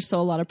on, So there's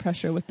still a lot of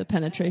pressure with the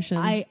penetration.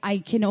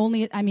 I can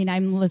only. I mean,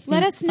 I'm listening.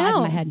 Let us 5 know.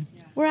 in my head.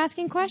 We're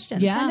asking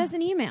questions. Yeah. Send us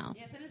an email.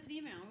 Yeah, send us an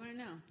email. I want to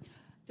know.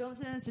 Don't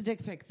send us a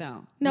dick pic,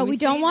 though. No, When we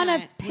say don't want a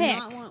that, pic.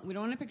 We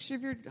don't want a picture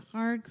of your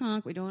hard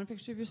cock. We don't want a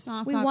picture of your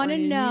soft We cock. want or to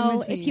any know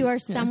in-betweens. if you are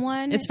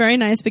someone. It's very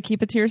nice, but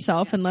keep it to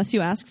yourself unless you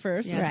ask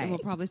first. Yes, Right. and we'll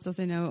probably still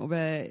say no,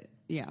 but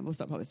yeah, we'll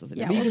probably still say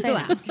no. Yeah, But you we'll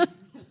can still say ask.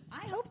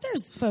 I hope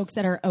there's folks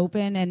that are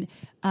open, and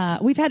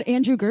we've had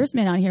Andrew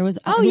Gersman on here. We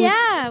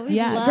love him.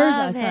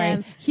 Gerza,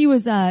 sorry.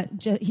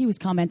 He was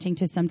commenting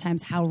to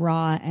sometimes how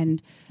raw and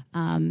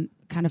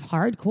kind of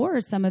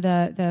hardcore some of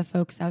the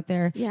folks out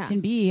there can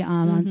be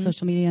on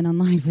social media and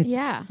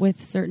online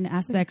with certain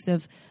aspects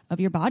of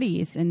your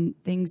bodies and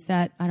things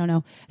that I don't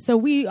know. So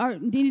we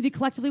needed to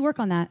collectively work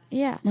on that.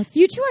 Yeah.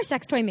 You two are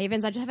sex toy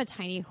mavens. I just have a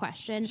tiny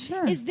question.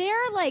 Sure. Is there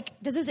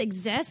does this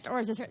exist, or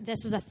is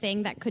this is a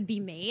thing that could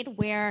be made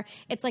where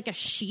it's like a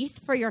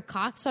sheath for your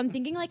cock? So I'm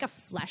thinking like a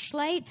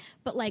fleshlight,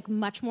 but like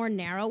much more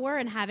narrower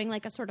and having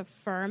like a sort of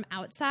firm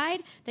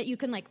outside that you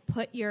can like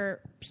put your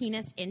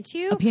penis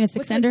into. A penis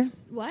which extender?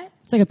 What?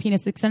 It's like a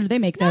penis extender. They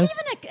make Not those.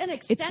 even an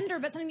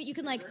extender, but something that you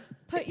can like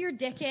put your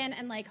dick in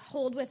and like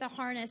hold with a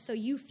harness so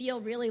you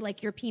feel really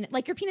like your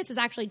penis is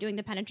actually doing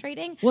the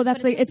penetrating. Well,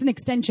 that's like it's an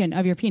extension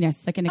of your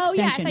penis, like an Oh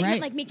yeah, I extension, thought you right?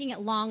 meant like making it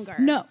longer.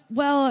 No,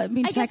 well, I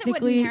mean, I guess it would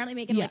technically, inherently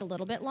make it like a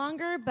little bit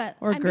longer, but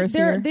Or I'm just-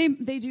 girthier.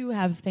 they do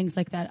have things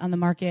like that on the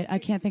market. I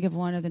can't think of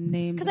one of the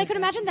names. Because I could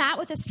imagine that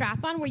with a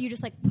strap on where you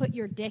just like put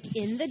your dick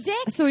in the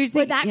dick. So you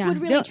where think- that yeah. would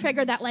really They'll-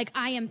 trigger that like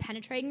I am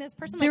penetrating this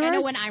person. Like There I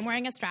know are when I'm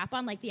wearing a strap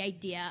on, like the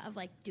idea of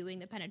like doing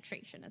the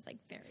penetration is like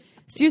very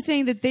So you're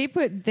saying that they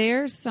put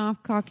their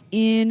soft cock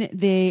in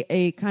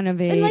a kind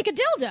of a in like a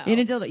dildo. in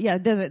a dildo. Yeah,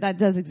 that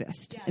does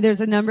exist.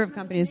 There's a number of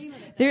companies.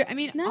 There, I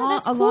mean, No,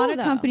 that's a cool, lot of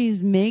though.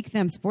 companies make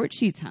them. Sport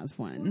Sheets has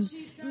one.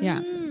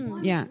 Yeah,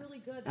 yeah.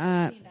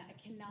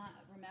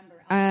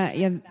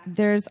 Yeah,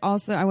 there's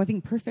also I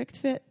think Perfect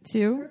Fit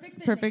too.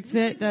 Perfect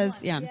Fit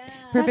does, yeah.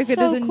 Perfect Fit.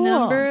 That's There's so a cool.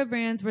 number of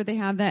brands where they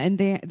have that, and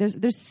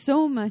there's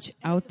so much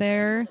out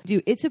there.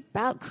 Dude, it's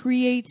about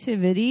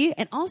creativity,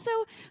 and also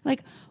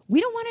like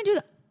we don't want to do.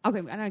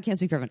 I can't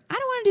speak for everyone. I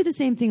don't want to do the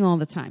same thing all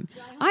the time.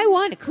 I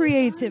want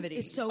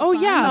creativity. Oh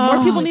yeah,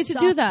 more people need to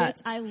do that.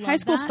 I love High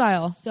school that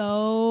style.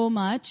 so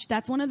much.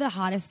 That's one of the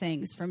hottest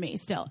things for me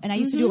still. And I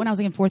used to do it when I was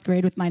like in 4th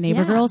grade with my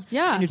neighbor girls.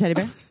 Yeah. And your teddy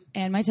bear.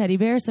 And my teddy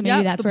bear. So maybe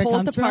Yeah, that's the where it pole at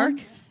comes the from.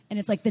 park. And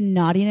it's like the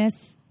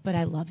naughtiness, but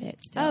I love it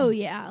still. Oh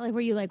yeah, like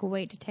where you like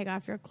wait to take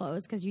off your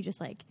clothes because you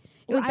just like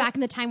it was back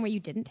in the time where you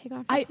didn't take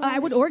off. Your clothes. I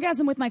would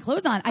orgasm with my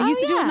clothes on. I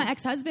used to do it with yeah. my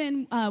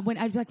ex-husband when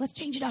I'd be like, let's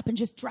change it up and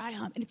just dry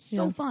hump. And it's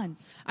so fun.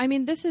 I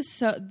mean,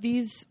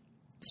 these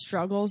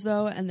struggles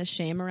though, and the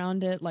shame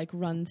around it like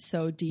run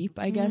so deep,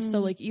 I guess. So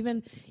like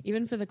even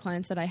for the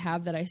clients that I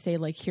have that I say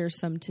like here's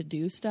some to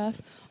do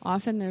stuff,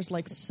 often there's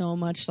like so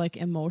much like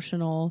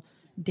emotional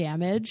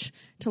damage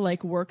to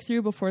like work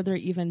through before they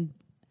even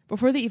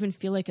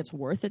feel like it's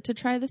worth it to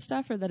try this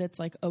stuff or that it's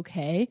like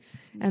okay.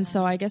 And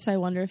so I guess I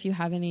wonder if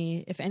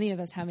any of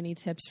us have any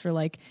tips for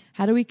like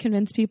how do we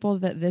convince people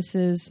that this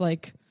is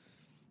like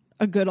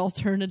a good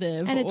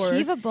alternative And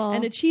achievable.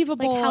 and Like,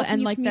 how can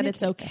and you like that it's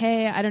communicate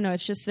okay. I don't know.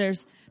 It's just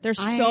there's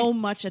so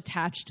much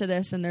attached to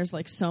this, and there's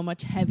like so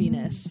much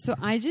heaviness. So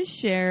I just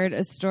shared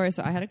a story.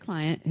 So I had a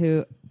client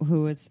who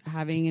was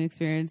having an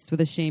experience with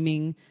a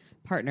shaming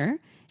partner.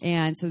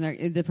 And so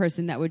the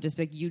person that would just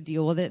be like, you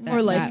deal with it.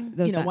 Or like,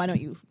 why don't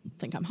you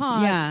think I'm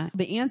hot? Yeah.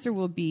 The answer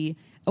will be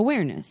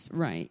awareness,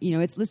 right?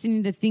 It's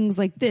listening to things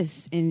like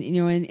this and,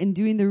 and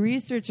doing the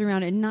research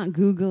around it and not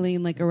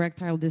Googling like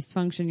erectile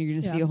dysfunction. You're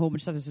going to see a whole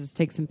bunch of stuff. Just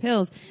take some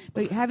pills,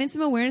 but having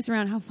some awareness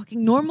around how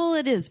fucking normal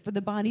it is for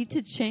the body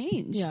to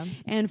change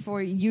and for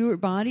your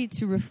body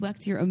to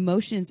reflect your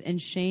emotions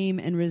and shame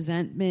and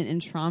resentment and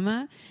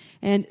trauma.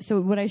 And so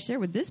what I share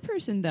with this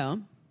person though,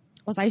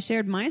 was I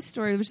shared my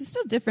story, which is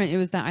still different. It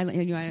was that like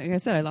I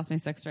said, I lost my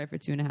sex drive for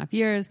 2.5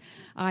 years.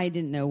 I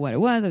didn't know what it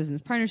was. I was in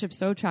this partnership,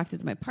 so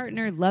attracted to my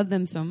partner, loved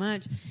them so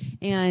much.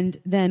 And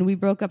then we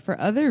broke up for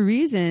other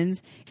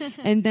reasons.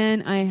 And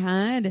then I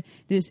had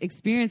this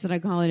experience that I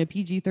call it a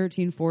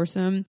PG-13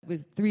 foursome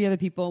with 3 other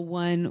people.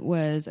 One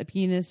was a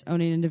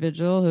penis-owning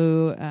individual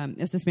who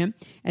is this man.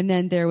 And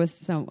then there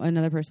was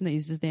another person that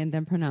uses they and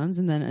them pronouns.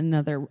 And then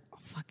another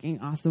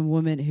fucking awesome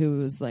woman who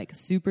was like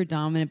super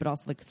dominant but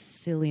also like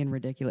silly and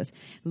ridiculous.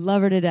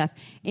 Love her to death.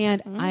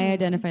 And I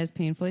identify as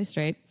painfully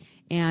straight.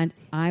 And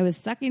I was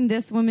sucking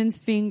this woman's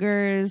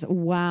fingers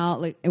while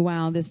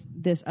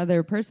this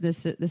other person,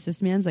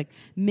 this man's like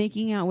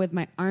making out with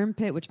my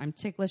armpit, which I'm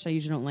ticklish. I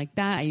usually don't like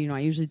that. I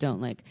usually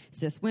don't like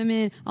cis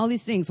women. All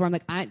these things where I'm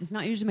like, it's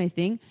not usually my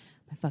thing.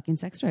 My fucking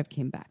sex drive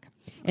came back.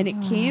 And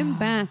it came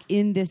back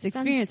in this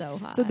experience.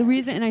 So the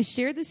reason, and I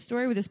shared this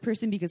story with this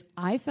person because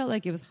I felt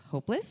like it was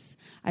hopeless.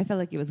 I felt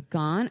like it was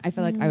gone. I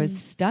felt like I was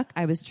stuck.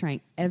 I was trying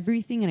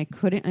everything and I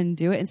couldn't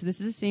undo it. And so this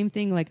is the same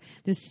thing, like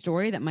this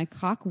story that my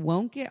cock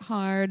won't get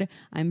hard.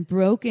 I'm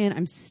broken.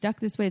 I'm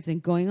stuck this way. It's been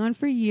going on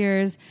for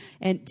years.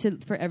 And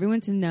for everyone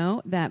to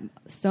know that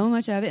so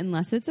much of it,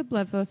 unless it's a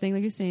blood flow thing,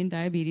 like you're saying,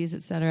 diabetes,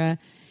 etc.,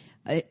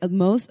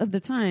 most of the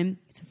time,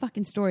 it's a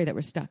fucking story that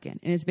we're stuck in.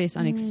 And it's based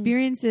on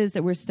experiences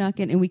that we're stuck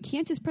in. And we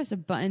can't just press a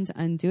button to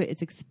undo it.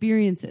 It's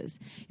experiences.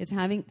 It's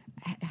having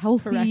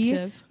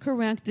healthy,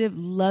 corrective,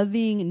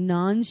 loving,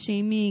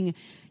 non-shaming,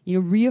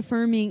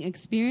 reaffirming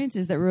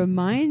experiences that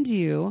remind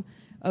you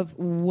of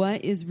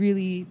what is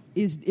really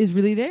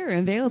there and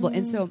available.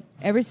 And so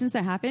ever since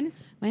that happened,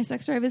 my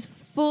sex drive is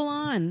full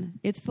on.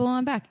 It's full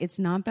on back. It's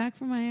not back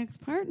from my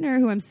ex-partner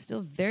who I'm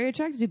still very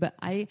attracted to, but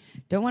I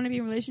don't want to be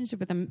in a relationship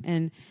with him.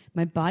 And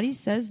my body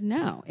says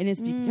no. And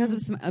it's because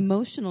of some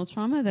emotional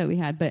trauma that we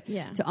had. But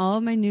to all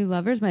of my new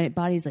lovers, my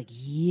body's like,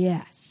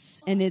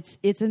 yes. And it's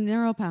a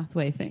neural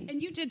pathway thing.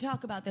 And you did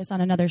talk about this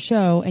on another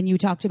show, and you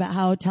talked about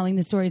how telling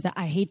the stories that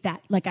I hate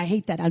that.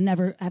 I'll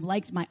never have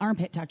liked my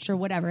armpit touch or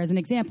whatever as an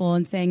example,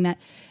 and saying that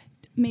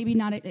maybe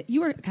not,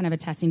 you were kind of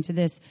attesting to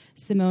this,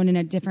 Simone, in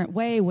a different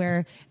way,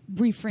 where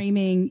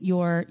reframing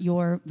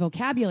your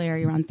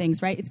vocabulary around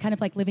things, right? It's kind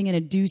of like living in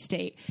a do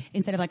state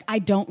instead of like, I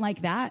don't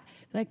like that.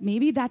 Like,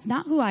 maybe that's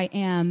not who I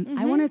am.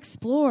 I want to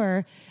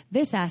explore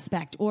this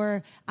aspect,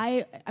 or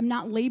I'm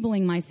not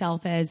labeling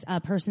myself as a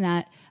person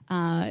that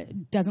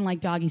doesn't like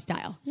doggy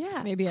style.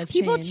 Yeah, maybe I've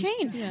people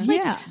changed. change. Yeah.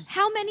 Like,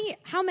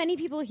 how many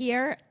people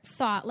here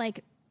thought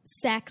like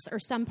sex or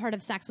some part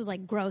of sex was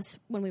like gross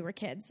when we were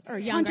kids or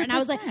younger? 100%. And I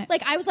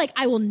was like,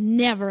 I will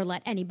never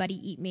let anybody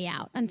eat me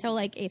out until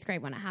like 8th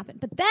grade when it happened.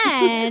 But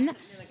then, You're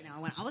like, no, I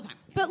want it all the time.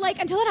 but like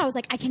until then, I was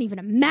like, I can't even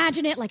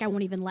imagine it. Like, I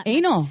won't even let my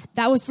Anal.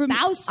 That was for me.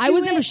 spouse I do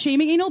was it. never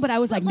shaming anal, but I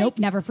was like, nope,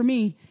 never for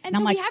me. And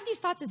I'm so like, we have these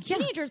thoughts as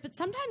teenagers, but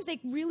sometimes they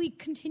really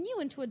continue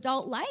into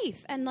adult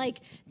life. And like,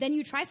 then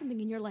you try something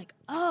and you're like,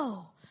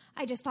 oh,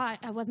 I just thought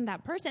I wasn't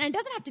that person. And it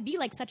doesn't have to be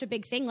like such a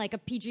big thing, like a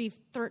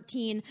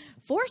PG-13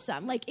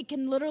 foursome. Like, it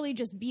can literally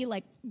just be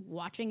like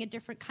watching a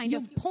different kind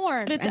of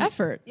porn. But it's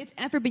effort. It's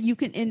effort, but you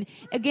can,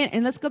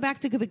 and let's go back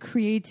to the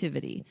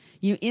creativity.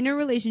 In a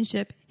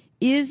relationship,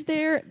 is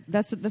there,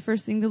 that's the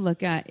first thing to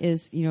look at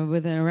is,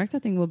 with an erectile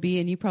thing will be,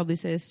 and you probably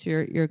say this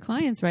to your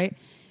clients, right?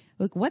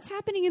 Look, what's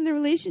happening in the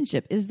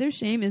relationship? Is there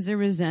shame? Is there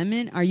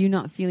resentment? Are you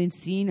not feeling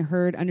seen,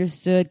 heard,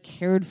 understood,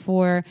 cared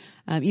for?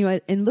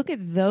 And look at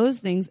those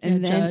things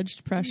and then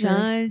judged, pressure.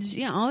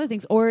 All the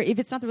things. Or if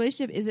it's not the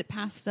relationship, is it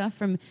past stuff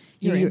from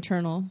Your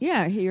internal.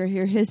 Yeah,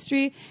 your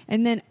history,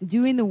 and then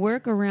doing the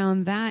work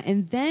around that,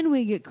 and then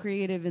we get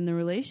creative in the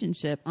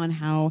relationship on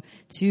how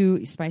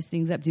to spice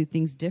things up, do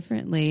things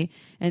differently,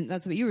 and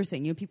that's what you were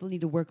saying. People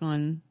need to work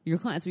on your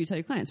clients. What you tell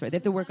your clients, right? They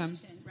have to work on,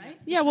 right?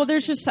 Yeah, well,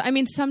 there's just, I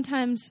think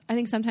sometimes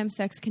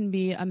sex can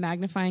be a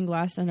magnifying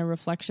glass and a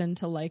reflection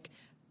to like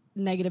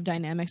negative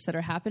dynamics that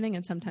are happening,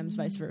 and sometimes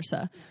vice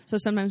versa. So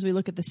sometimes we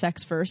look at the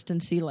sex first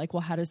and see like,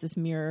 well, how does this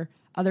mirror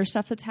other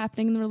stuff that's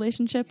happening in the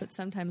relationship? But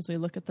sometimes we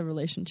look at the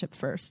relationship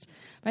first.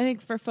 But I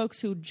think for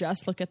folks who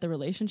just look at the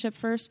relationship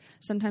first,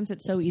 sometimes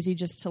it's so easy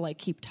just to like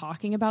keep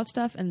talking about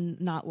stuff and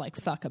not like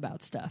fuck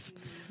about stuff.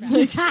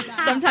 Like,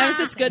 sometimes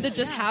it's good to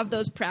just have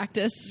those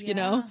practice,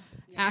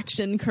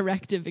 action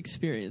corrective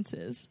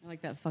experiences. I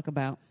like that fuck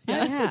about.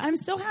 I'm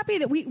so happy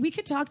that we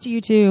could talk to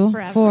you two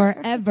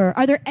forever.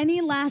 Are there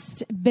any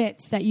last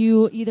bits that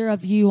either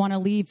of you want to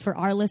leave for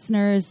our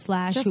listeners /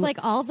 Just like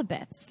all the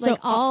bits. So like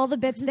all the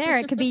bits there.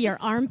 It could be your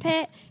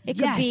armpit. It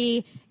could Yes.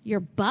 be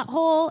your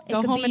butthole. It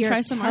Go could home be and your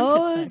try some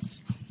armpit toes.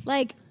 sex.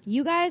 Like,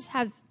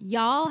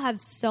 y'all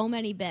have so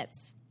many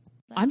bits.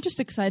 I'm just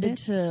excited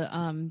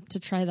to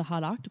try the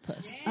hot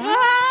octopus.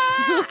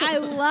 I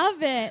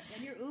love it.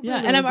 Yeah,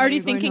 and I'm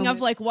already thinking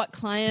of like what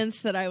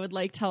clients that I would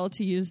like tell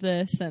to use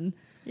this, and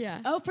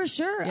Oh, for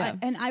sure. Yeah.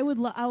 And I would.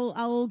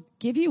 I'll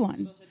give you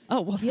one.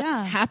 oh well,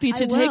 Yeah, happy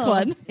to I take will.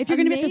 one. If you're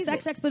going to be at the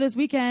Amazing. Sex Expo this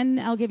weekend,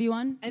 I'll give you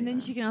one. And then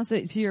she can also,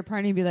 to your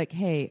partner, be like,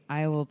 hey,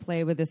 I will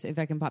play with this if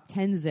I can pop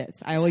 10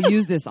 zits. I will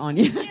use this on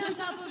you. On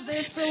top of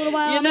this for a little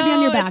while, You maybe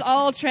on your back. it's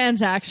all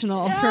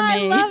transactional for I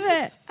me. love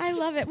it. I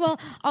love it. Well,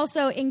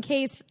 also, in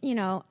case,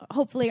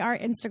 hopefully our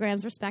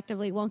Instagrams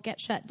respectively won't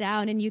get shut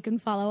down, and you can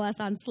follow us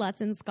on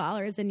Sluts and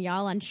Scholars and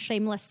y'all on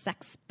Shameless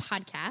Sex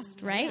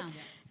Podcast, right? Yeah.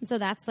 And so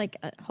that's like,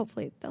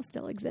 hopefully they'll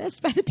still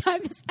exist by the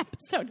time this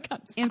episode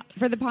comes And out.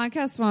 for the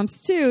podcast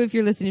swamps, too, if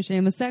you're listening to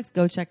Shameless Sex,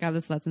 go check out the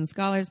Sluts and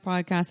Scholars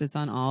podcast. It's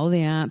on all the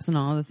apps and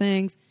all the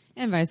things.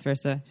 And vice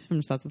versa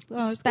from Sluts and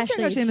Scholars. Go check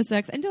out Shameless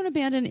Sex. And don't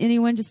abandon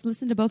anyone. Just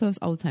listen to both of us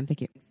all the time.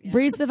 Thank you.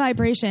 Raise the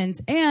vibrations.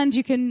 And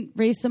you can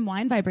raise some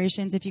wine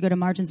vibrations if you go to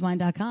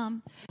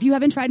marginswine.com. If you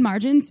haven't tried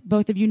Margins,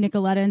 both of you,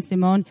 Nicoletta and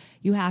Simone,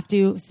 you have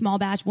to. Small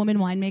batch woman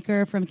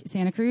winemaker from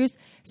Santa Cruz,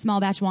 small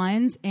batch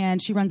wines,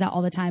 and she runs out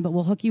all the time, but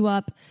we'll hook you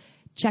up.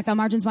 Check out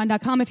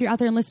marginswine.com. If you're out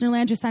there in listener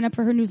land, just sign up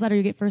for her newsletter.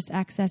 You get first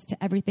access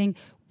to everything.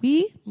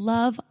 We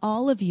love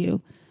all of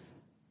you.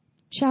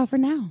 Ciao for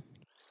now.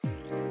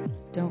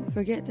 Don't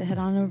forget to head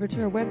on over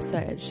to our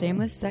website at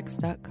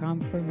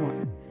shamelesssex.com for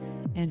more.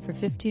 And for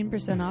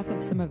 15% off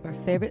of some of our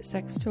favorite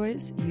sex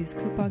toys, use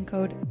coupon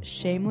code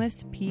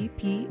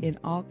SHAMELESSPP in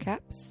all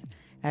caps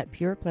at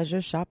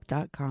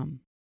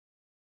purepleasureshop.com.